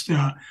is just,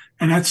 and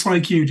that's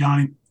like you,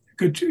 Johnny.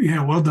 Good.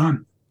 Yeah, well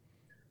done.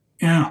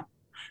 Yeah.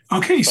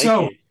 Okay,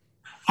 so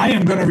I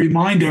am going to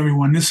remind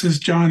everyone, this is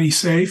Johnny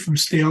Saye from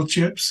Stale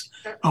Chips.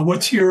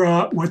 What's your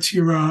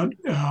website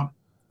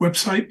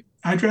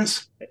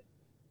address?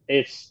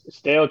 It's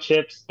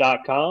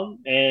stalechips.com,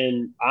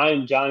 and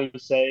I'm Johnny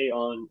Saye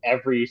on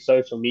every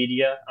social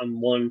media. I'm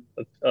one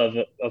of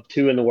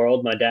two in the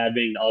world, my dad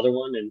being the other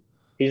one, and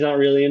he's not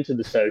really into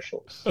the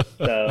socials,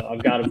 so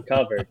I've got him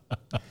covered.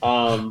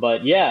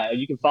 But yeah,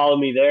 you can follow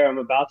me there. I'm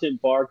about to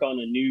embark on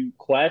a new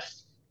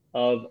quest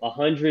of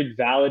 100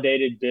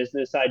 validated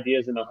business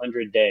ideas in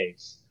 100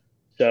 days.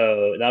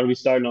 So that'll be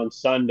starting on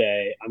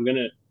Sunday. I'm going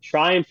to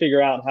try and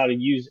figure out how to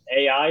use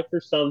AI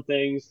for some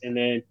things and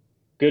then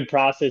good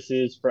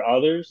processes for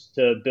others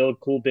to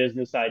build cool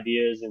business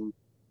ideas in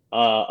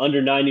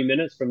under 90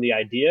 minutes from the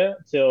idea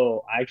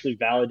till I actually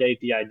validate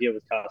the idea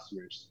with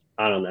customers.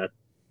 I don't know.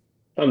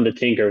 Something to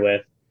tinker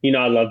with. You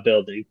know, I love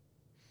building.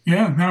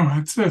 Yeah,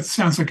 no, that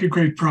sounds like a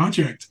great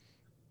project.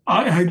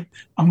 I'm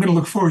going to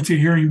look forward to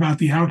hearing about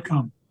the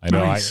outcome. I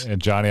know. Nice.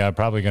 And Johnny, I'm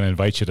probably going to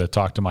invite you to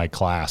talk to my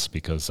class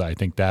because I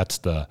think that's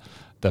the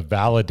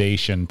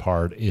validation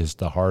part is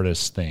the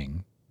hardest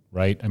thing,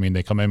 right? I mean,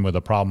 they come in with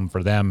a problem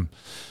for them.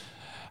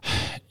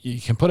 You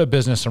can put a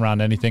business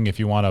around anything if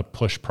you want to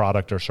push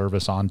product or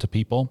service onto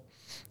people,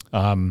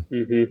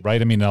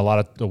 right? I mean, a lot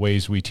of the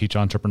ways we teach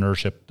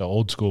entrepreneurship, the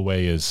old school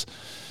way is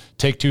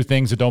take two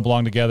things that don't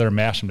belong together,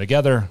 mash them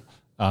together.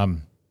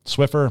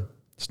 Swiffer,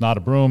 it's not a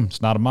broom,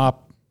 it's not a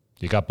mop.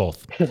 You got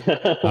both.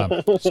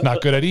 It's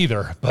not good at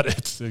either,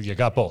 but you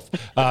got both.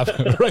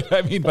 Right?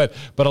 I mean, but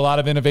a lot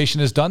of innovation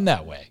is done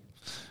that way,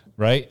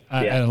 right?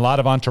 Yeah. And a lot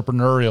of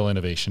entrepreneurial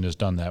innovation is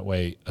done that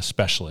way,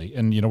 especially.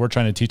 And we're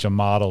trying to teach a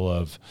model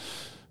of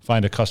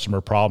find a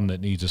customer problem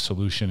that needs a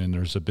solution, and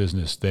there's a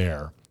business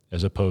there,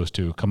 as opposed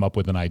to come up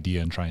with an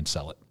idea and try and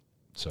sell it.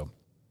 So.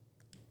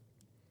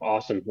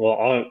 Awesome.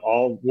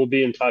 Well, we'll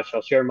be in touch.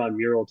 I'll share my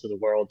mural to the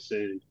world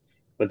soon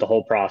with the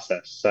whole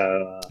process.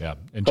 So yeah,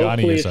 and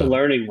Johnny hopefully it's a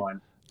learning one.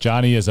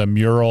 Johnny is a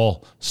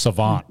mural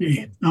savant.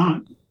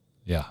 Not.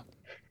 Yeah.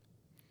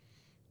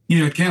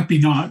 Yeah, it can't be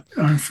not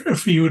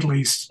for you at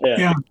least.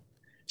 Yeah.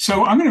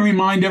 So I'm going to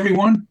remind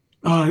everyone,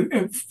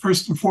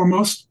 first and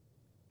foremost,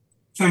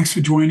 thanks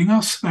for joining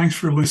us. Thanks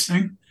for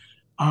listening.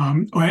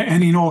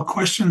 Any and all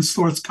questions,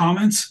 thoughts,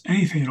 comments,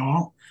 anything at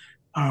all,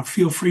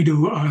 feel free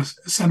to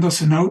send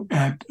us a note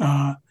at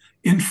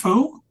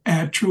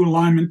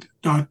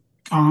info@truealignment.com.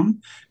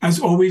 Tom. As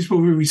always, we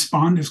will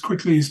respond as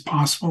quickly as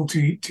possible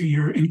to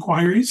your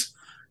inquiries.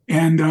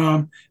 And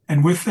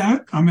with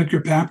that, I'm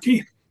Edgar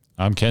Papke.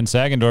 I'm Ken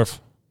Sagendorf.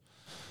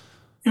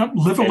 Yep,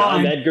 live a And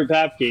line. I'm Edgar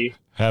Papke.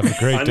 Have a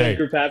great I'm day.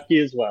 Edgar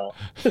Papke as well.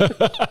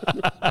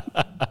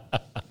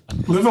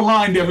 Live a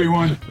line,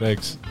 everyone.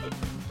 Thanks.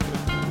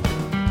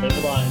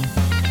 Live a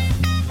line.